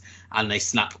 £6 and they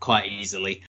snap quite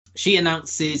easily. She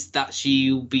announces that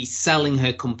she'll be selling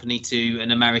her company to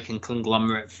an American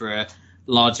conglomerate for a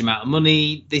large amount of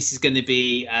money. This is going to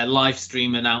be a live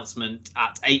stream announcement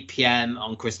at 8 p.m.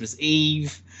 on Christmas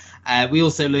Eve. We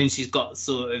also learn she's got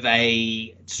sort of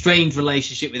a strained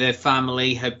relationship with her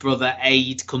family. Her brother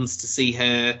Aid comes to see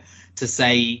her to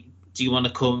say, do you want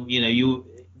to come?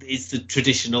 It's the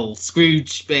traditional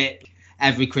Scrooge bit.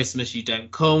 Every Christmas you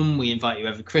don't come. We invite you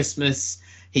every Christmas.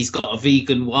 He's got a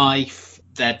vegan wife.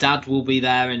 Their dad will be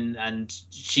there, and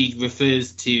she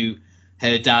refers to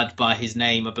her dad by his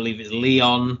name. I believe it's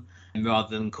Leon,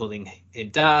 rather than calling him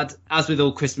Dad. As with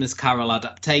all Christmas Carol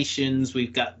adaptations,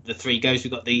 we've got the 3 ghosts.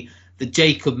 We've got the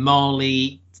Jacob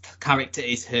Marley character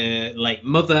is her late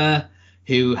mother,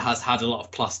 who has had a lot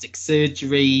of plastic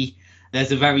surgery.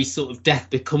 There's a very sort of death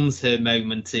becomes her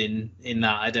moment in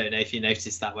that. I don't know if you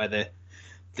noticed that, where the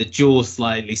jaw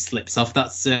slightly slips off.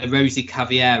 That's Rosie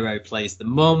Caviero plays the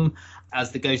mum.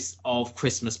 As the ghost of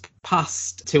Christmas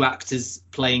Past, 2 actors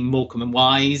playing Morecambe and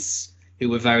Wise, who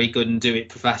were very good and do it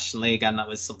professionally. Again, that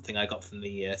was something I got from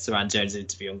the Saran Jones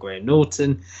interview on Graham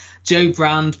Norton. Jo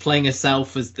Brand playing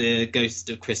herself as the ghost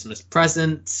of Christmas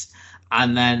Present.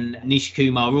 And then Nish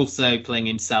Kumar also playing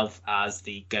himself as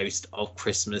the ghost of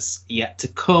Christmas Yet to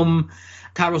Come.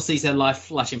 Carol sees her life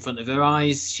flash in front of her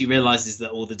eyes. She realises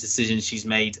that all the decisions she's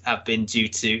made have been due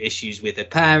to issues with her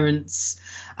parents.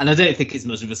 And I don't think it's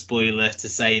much of a spoiler to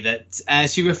say that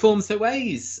she reforms her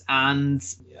ways. And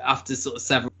after sort of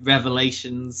several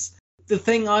revelations, the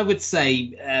thing I would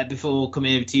say before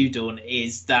coming over to you, Dawn,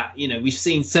 is that, we've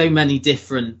seen so many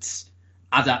different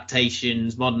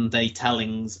adaptations, modern day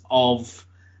tellings of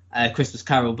Christmas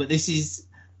Carol, but this is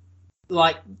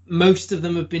like most of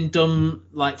them have been done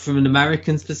like from an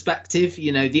American's perspective.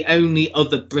 The only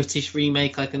other British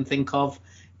remake I can think of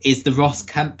is the Ross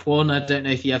Kemp one. I don't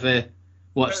know if you ever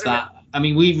watched that. I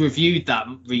mean, we reviewed that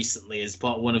recently as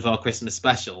part of one of our Christmas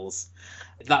specials.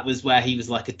 That was where he was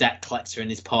like a debt collector and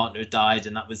his partner died,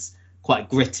 and that was quite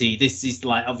gritty. This is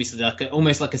like obviously like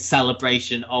almost like a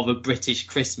celebration of a British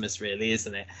Christmas, really,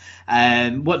 isn't it?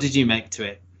 What did you make to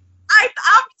it? I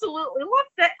absolutely loved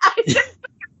it. I just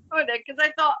on it because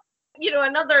I thought,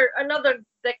 another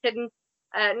Dickens,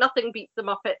 nothing beats the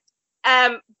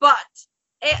Muppets. But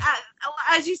it,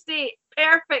 as you say,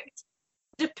 perfect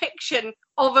depiction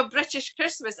of a British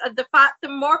Christmas, and the fact that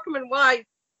Morecambe and Wise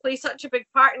play such a big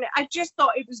part in it, I just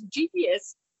thought it was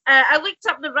genius. I looked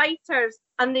up the writers,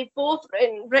 and they've both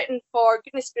written for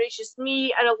Goodness Gracious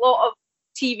Me and a lot of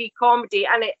TV comedy.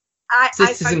 And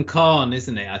Sisters in Khan,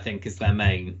 isn't it? I think is their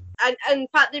main. And in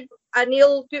fact,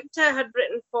 Anil Gupta had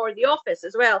written for The Office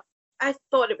as well. I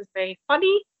thought it was very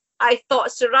funny. I thought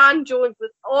Saran Jones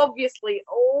was obviously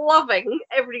loving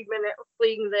every minute of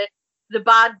playing the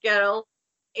bad girl.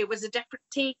 It was a different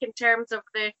take in terms of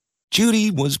the...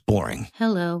 Judy was boring.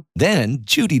 Hello. Then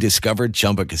Judy discovered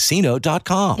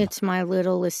ChumbaCasino.com. It's my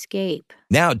little escape.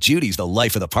 Now Judy's the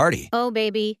life of the party. Oh,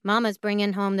 baby, mama's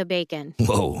bringing home the bacon.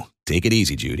 Whoa, take it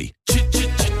easy, Judy.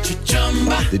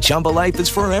 The Chumba life is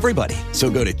for everybody. So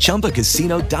go to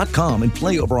ChumbaCasino.com and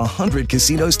play over 100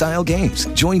 casino-style games.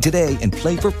 Join today and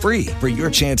play for free for your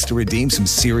chance to redeem some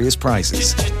serious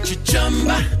prizes.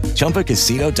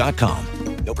 ChumbaCasino.com.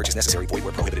 No purchase necessary. Void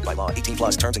where prohibited by law.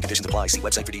 18+ terms and conditions apply. See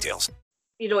website for details.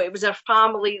 It was our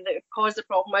family that caused the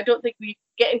problem. I don't think we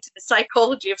get into the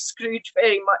psychology of Scrooge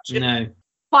very much. No.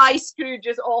 why Scrooge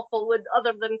is awful, and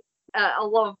other than a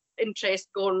love interest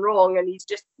gone wrong, and he's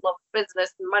just loved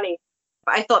business and money.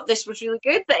 But I thought this was really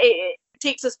good, that it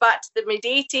takes us back to the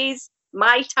mid-80s,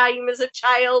 my time as a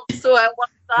child, so I love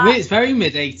that. I mean, it's very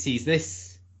mid-80s,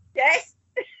 this. Yes.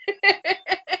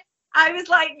 I was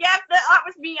like, yeah, that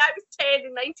was me. I was 10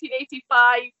 in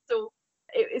 1985, so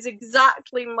it was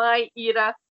exactly my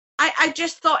era. I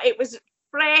just thought it was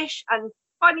fresh and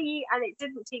funny, and it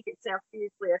didn't take itself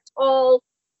seriously at all.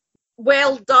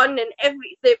 Well done, and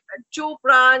everything. Joe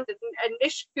Brand and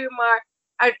Nish Kumar,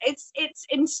 it's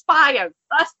inspired.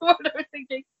 That's what I was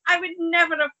thinking. I would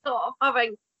never have thought of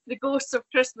having the ghosts of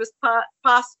Christmas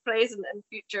past, present, and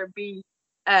future be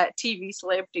TV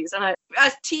celebrities. And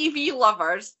as TV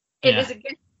lovers, it is a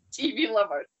good TV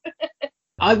lovers.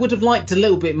 I would have liked a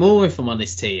little bit more, if I'm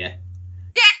honest here.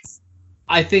 Yes!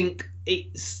 I think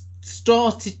it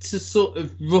started to sort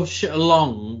of rush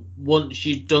along once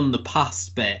you'd done the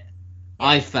past bit,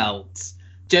 I felt.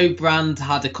 Joe Brand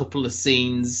had a couple of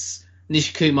scenes.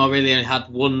 Nish Kumar really only had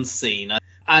one scene.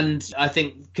 And I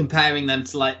think comparing them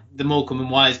to like the Morecambe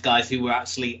and Wise guys who were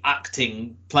actually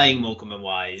acting, playing Morecambe and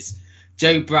Wise,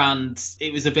 Joe Brand,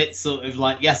 it was a bit sort of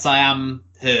like, yes, I am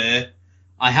her.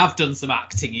 I have done some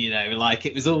acting, like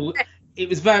it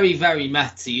was very, very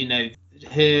meta,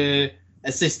 Her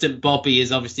assistant Bobby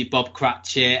is obviously Bob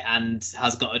Cratchit and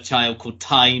has got a child called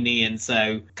Tiny. And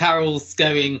so Carole's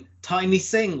going, Tiny,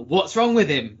 sing, what's wrong with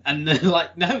him? And they're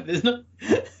like, no, there's not.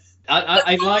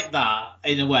 I like that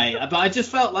in a way, but I just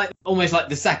felt like almost like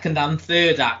the second and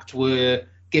third act were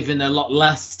given a lot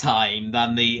less time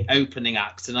than the opening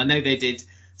act. And I know they did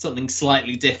something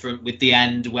slightly different with the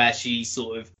end where she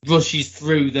sort of rushes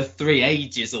through the three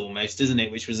ages almost, isn't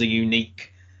it? Which was a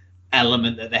unique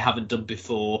element that they haven't done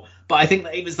before. But I think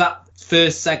that it was that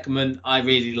first segment I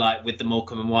really liked with the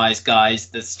Morecambe and Wise guys,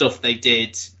 the stuff they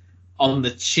did on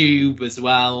the tube as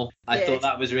well. I thought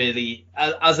that was really,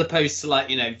 as opposed to like,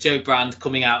 Joe Brand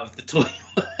coming out of the toilet.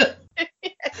 I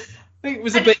think it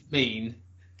was a bit mean.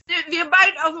 The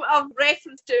amount of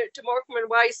reference to Morecambe and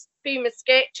Wise famous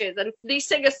sketches, and they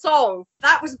sing a song,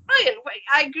 that was brilliant.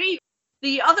 I agree.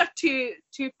 The other two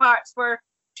parts were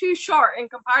too short in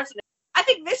comparison. I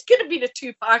think this could have been a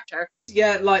two-parter.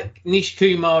 Yeah, like Nish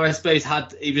Kumar, I suppose,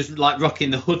 he was like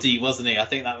rocking the hoodie, wasn't he? I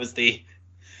think that was the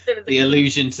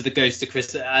allusion to the Ghost of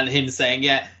Christmas, and him saying,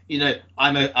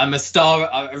 I'm a star,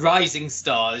 a rising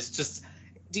star. It's just,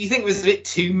 do you think it was a bit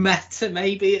too meta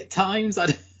maybe at times? I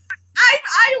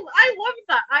love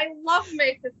that. I love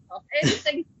meta stuff.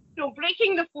 Anything,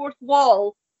 breaking the fourth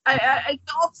wall. The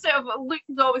opposite of Luke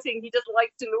is always saying he doesn't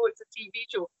like to know it's a TV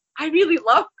show. I really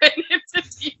love when it's a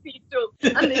TV show,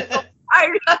 and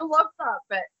I love that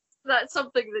bit. That's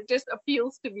something that just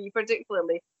appeals to me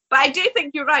particularly. But I do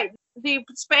think you're right. They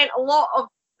spent a lot of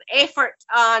effort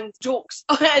and jokes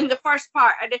in the first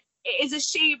part, and it is a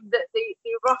shame that they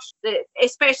rushed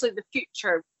especially the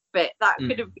future bit. That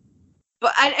could have been.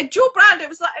 But and Joe Brand, it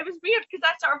was weird because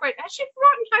I sort of went, has she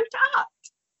forgotten how to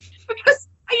act? Because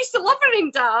I used to love her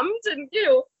in Damned, and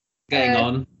getting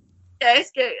on.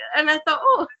 Yes, and I thought,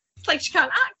 oh, it's like she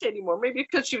can't act anymore. Maybe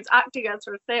because she was acting as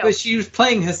herself. But she was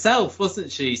playing herself,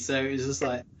 wasn't she? So it was just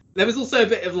like, there was also a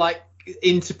bit of like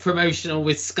inter-promotional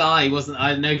with Sky, wasn't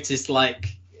I noticed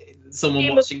like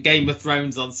someone watching Game of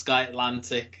Thrones on Sky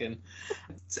Atlantic, and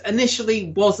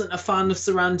initially wasn't a fan of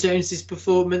Saran Jones's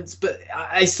performance, but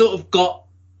I sort of got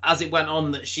as it went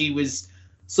on that she was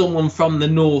someone from the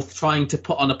north trying to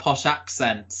put on a posh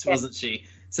accent, wasn't she?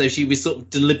 So she was sort of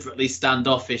deliberately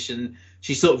standoffish, and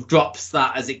she sort of drops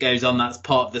that as it goes on. That's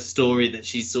part of the story, that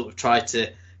she's sort of tried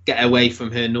to get away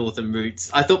from her northern roots.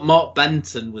 I thought Mark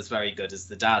Benton was very good as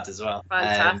the dad as well.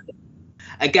 Fantastic.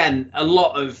 Again, a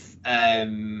lot of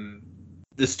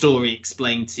the story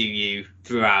explained to you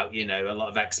throughout, a lot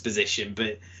of exposition,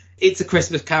 but it's a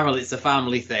Christmas Carol, it's a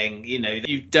family thing,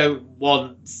 you don't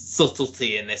want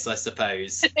subtlety in this, I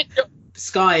suppose.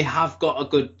 Sky have got a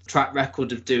good track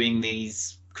record of doing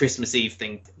these Christmas Eve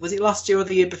thing. Was it last year or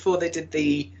the year before they did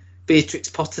the Beatrix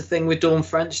Potter thing with Dawn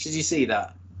French? Did you see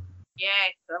that?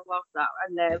 Yes, I love that.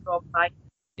 And Rob Pike.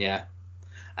 Yeah.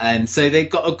 And so they've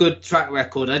got a good track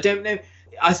record. I don't know.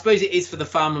 I suppose it is for the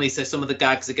family, so some of the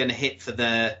gags are going to hit for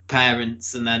the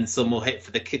parents, and then some will hit for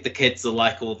the kids will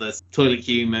like all the toilet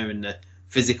humour and the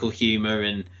physical humour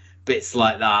and bits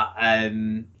like that.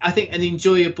 I think an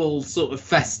enjoyable sort of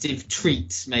festive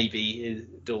treat, maybe,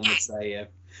 Dawn would say,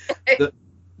 that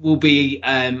will be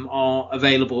are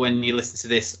available when you listen to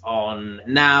this on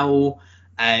Now.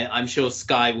 I'm sure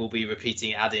Sky will be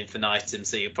repeating it ad infinitum,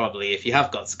 so you'll probably, if you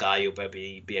have got Sky, you'll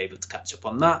probably be able to catch up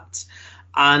on that.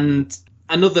 And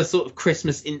another sort of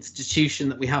Christmas institution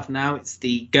that we have now. It's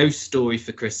the ghost story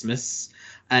for Christmas.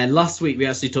 Last week we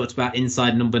actually talked about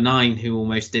Inside Number 9, who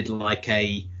almost did like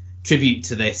a tribute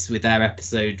to this with their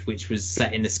episode, which was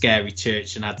set in a scary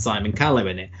church and had Simon Callow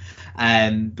in it.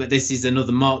 But this is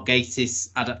another Mark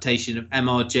Gatiss adaptation of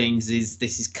M.R. James's.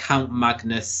 This is Count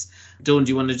Magnus. Dawn,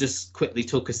 do you want to just quickly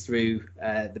talk us through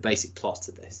the basic plot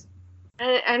of this?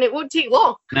 And it won't take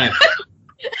long. No.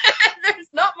 There's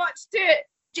not much to it.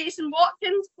 Jason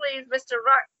Watkins plays Mr.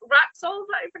 Raxall, is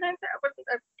that how you pronounce it?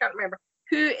 I can't remember.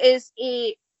 Who is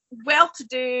a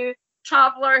well-to-do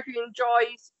traveller who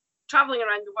enjoys travelling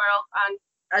around the world, and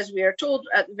as we are told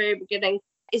at the very beginning,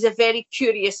 is a very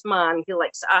curious man. He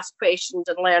likes to ask questions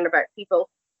and learn about people.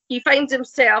 He finds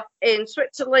himself in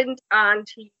Switzerland, and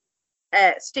he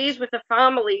stays with a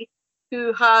family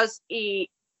who has a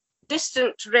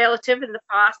distant relative in the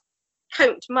past,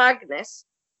 Count Magnus.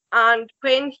 And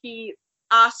when he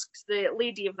asks the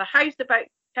lady of the house about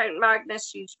Count Magnus,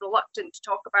 she's reluctant to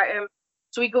talk about him.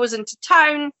 So he goes into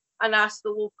town and asks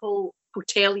the local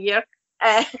hotelier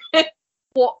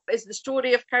what is the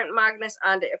story of Count Magnus,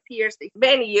 and it appears that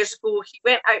many years ago he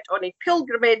went out on a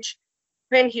pilgrimage.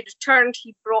 When he returned,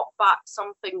 he brought back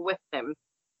something with him,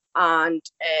 and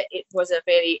it was a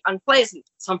very unpleasant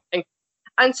something.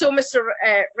 And so Mr.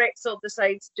 Raxall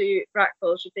decides to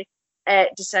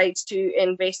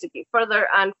investigate further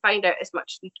and find out as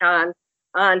much as he can.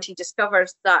 And he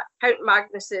discovers that Count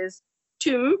Magnus's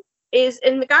tomb is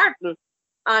in the garden,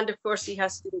 and of course he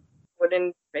has to go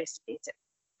and investigate it.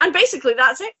 And basically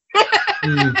that's it.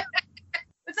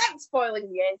 Without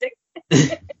spoiling the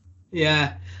ending.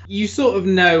 Yeah, you sort of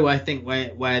know, I think,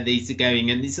 where these are going,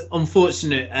 and it's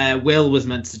unfortunate. Will was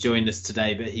meant to join us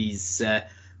today, but he's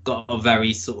got a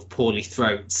very sort of poorly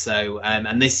throat. So,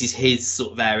 and this is his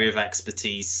sort of area of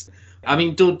expertise. I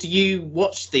mean, do you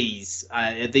watch these?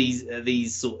 Are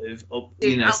these sort of,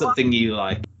 something you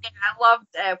like? Yeah, I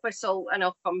loved Whistle and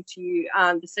I'll Come to You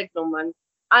and The Signalman.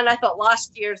 And I thought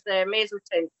last year's The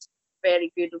Mezzotint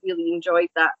very good. Really enjoyed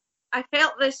that. I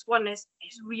felt this one is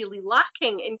really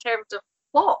lacking in terms of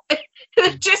plot.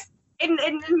 Just in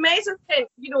Mezzotint,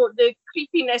 the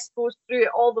creepiness goes through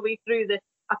it all the way through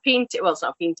a painting. Well, it's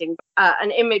not a painting, but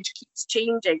an image keeps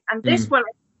changing. And this one,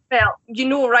 felt,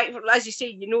 right, as you say,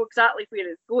 exactly where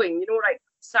it's going. Right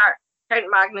from the start,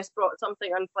 Count Magnus brought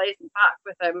something unpleasant back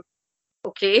with him.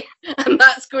 Okay, and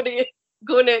that's going to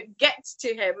get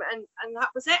to him, and that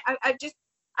was it.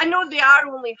 I know they are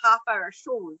only half-hour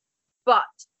shows, but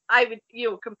I would,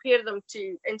 compare them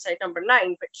to Inside Number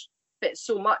 9, which fits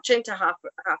so much into half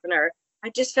an hour. I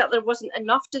just felt there wasn't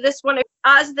enough to this one.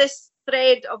 As this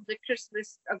thread of the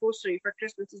Christmas, a ghost story for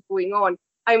Christmas is going on,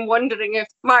 I'm wondering if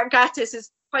Mark Gatiss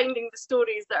is finding the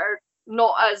stories that are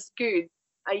not as good.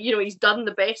 He's done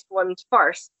the best ones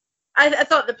first. I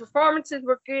thought the performances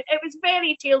were good. It was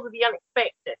very Tales of the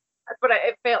Unexpected, but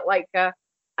it felt like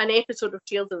an episode of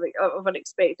Tales of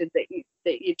Unexpected that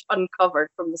you'd uncovered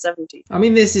from the 70s. I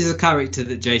mean, this is a character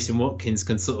that Jason Watkins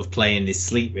can sort of play in his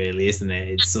sleep, really, isn't it?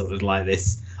 It's sort of like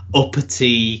this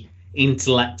uppity,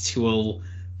 intellectual,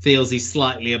 feels he's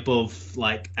slightly above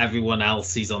like everyone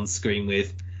else he's on screen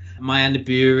with. Mayanna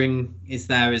Buring is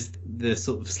there as the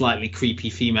sort of slightly creepy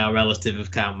female relative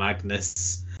of Count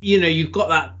Magnus. You've got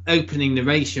that opening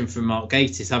narration from Mark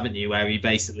Gatiss, haven't you, where he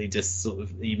basically just sort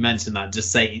of, you mentioned that,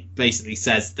 basically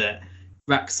says that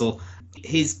Raxall,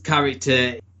 his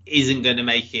character isn't going to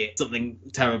make it, something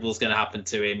terrible is going to happen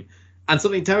to him, and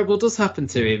something terrible does happen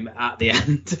to him at the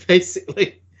end,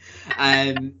 basically.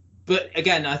 But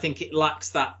again, I think it lacks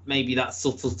that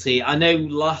subtlety. I know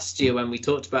last year when we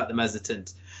talked about the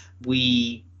Mezzotint,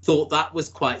 we thought that was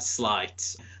quite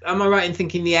slight. Am I right in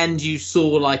thinking the end you saw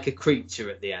like a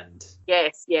creature at the end?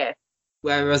 Yes, yeah.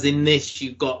 Whereas in this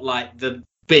you got like the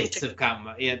bit of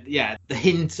camera, the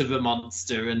hint of a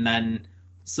monster, and then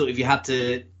sort of you had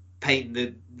to paint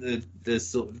the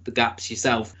sort of the gaps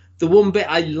yourself. The one bit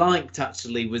I liked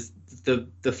actually was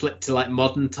the flip to like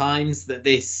modern times, that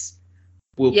this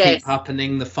will keep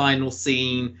happening. The final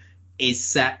scene is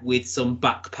set with some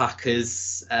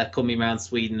backpackers coming around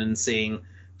Sweden and seeing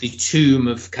the tomb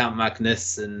of Count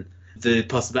Magnus and the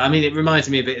possibility. I mean, it reminds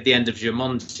me a bit of the end of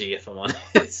Jumanji, if I'm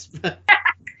honest.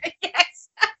 Yes,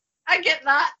 I get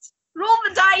that. Roll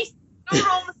the dice. Don't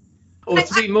roll the... Or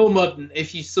to be more modern,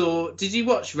 did you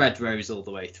watch Red Rose all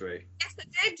the way through? Yes, I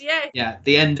did, yeah. Yeah,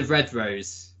 the end of Red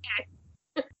Rose.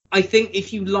 Yeah. I think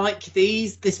if you like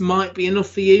these, this might be enough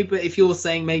for you, but if you're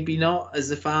saying maybe not as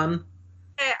a fan...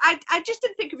 I just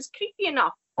didn't think it was creepy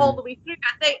enough all the way through.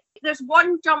 I think there's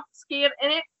one jump scare in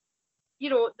it.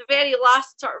 The very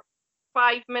last sort of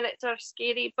 5 minutes are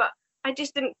scary, but I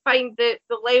just didn't find the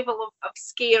level of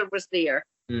scare was there.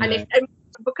 No. And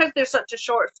because there's such a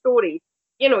short story,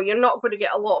 you're not going to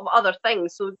get a lot of other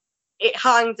things. So it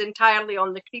hangs entirely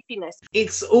on the creepiness.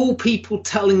 It's all people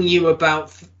telling you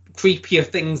about creepier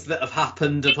things that have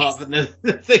happened apart from the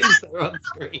things that are on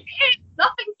screen.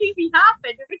 Nothing creepy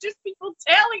happened. It was just people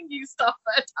telling you stuff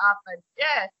that had happened.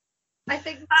 Yeah. I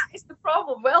think that is the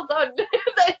problem. Well done.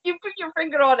 You put your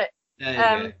finger on it.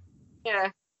 Yeah.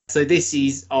 So this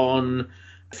is on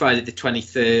Friday the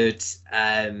 23rd,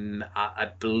 I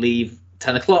believe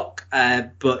 10 o'clock,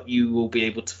 but you will be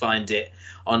able to find it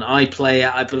on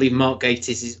iPlayer. I believe Mark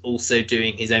Gatiss is also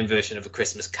doing his own version of A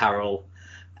Christmas Carol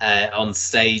on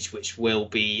stage, which will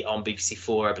be on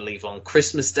BBC4, I believe, on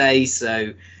Christmas Day.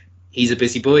 So he's a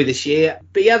busy boy this year.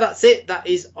 But yeah, that's it. That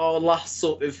is our last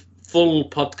sort of full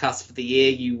podcast for the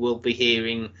year. You will be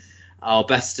hearing our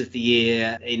best of the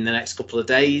year in the next couple of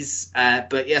days.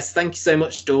 But yes, thank you so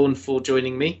much, Dawn, for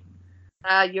joining me.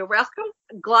 You're welcome.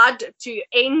 Glad to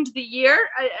end the year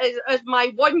as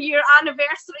my 1 year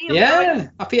anniversary. Yeah,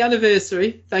 happy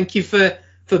anniversary. Thank you for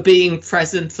being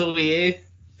present all year.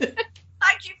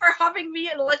 Thank you for having me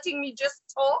and letting me just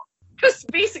talk, because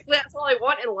basically that's all I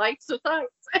want in life, so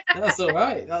thanks. That's all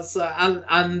right. That's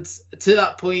and to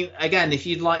that point, again, if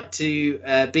you'd like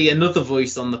to be another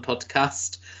voice on the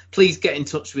podcast, please get in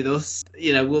touch with us.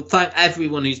 We'll thank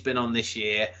everyone who's been on this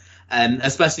year,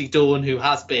 especially Dawn, who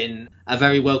has been a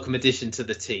very welcome addition to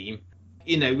the team.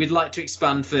 We'd like to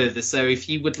expand further, so if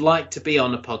you would like to be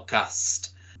on a podcast,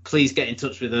 please get in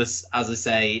touch with us, as I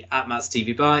say, at Matt's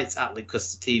TV Bites, at Luke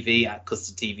Custard TV, at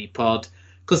Custard TV Pod,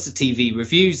 Custard TV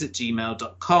Reviews at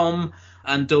gmail.com.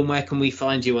 And Dawn, where can we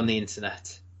find you on the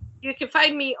internet? You can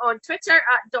find me on Twitter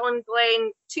at Dawn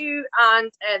Glen 2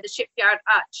 and the Shipyard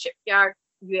at Shipyard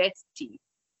UST.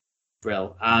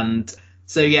 Brill. And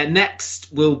so, yeah,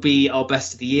 next will be our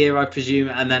best of the year, I presume.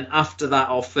 And then after that,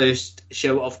 our first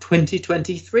show of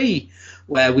 2023,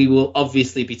 where we will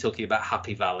obviously be talking about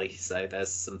Happy Valley. So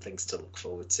there's some things to look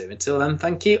forward to. Until then,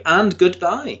 thank you and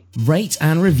goodbye. Rate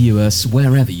and review us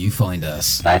wherever you find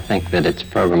us. I think that it's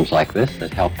programs like this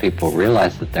that help people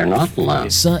realize that they're not alone.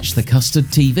 Search The Custard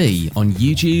TV on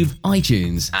YouTube,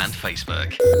 iTunes, and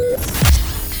Facebook.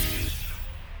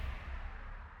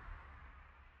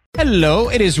 Hello,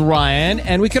 it is Ryan,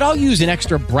 and we could all use an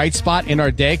extra bright spot in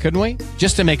our day, couldn't we?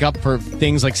 Just to make up for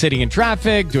things like sitting in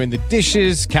traffic, doing the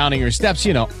dishes, counting your steps,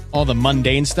 all the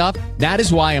mundane stuff. That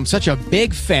is why I'm such a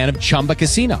big fan of Chumba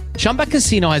Casino. Chumba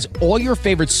Casino has all your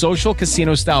favorite social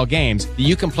casino-style games that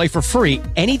you can play for free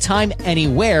anytime,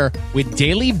 anywhere with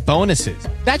daily bonuses.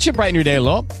 That should brighten your day a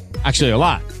little. Actually, a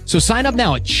lot. So sign up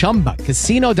now at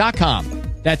ChumbaCasino.com.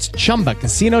 That's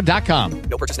ChumbaCasino.com.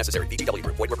 No purchase necessary. VGW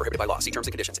Group. Void where prohibited by law. See terms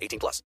and conditions. 18+.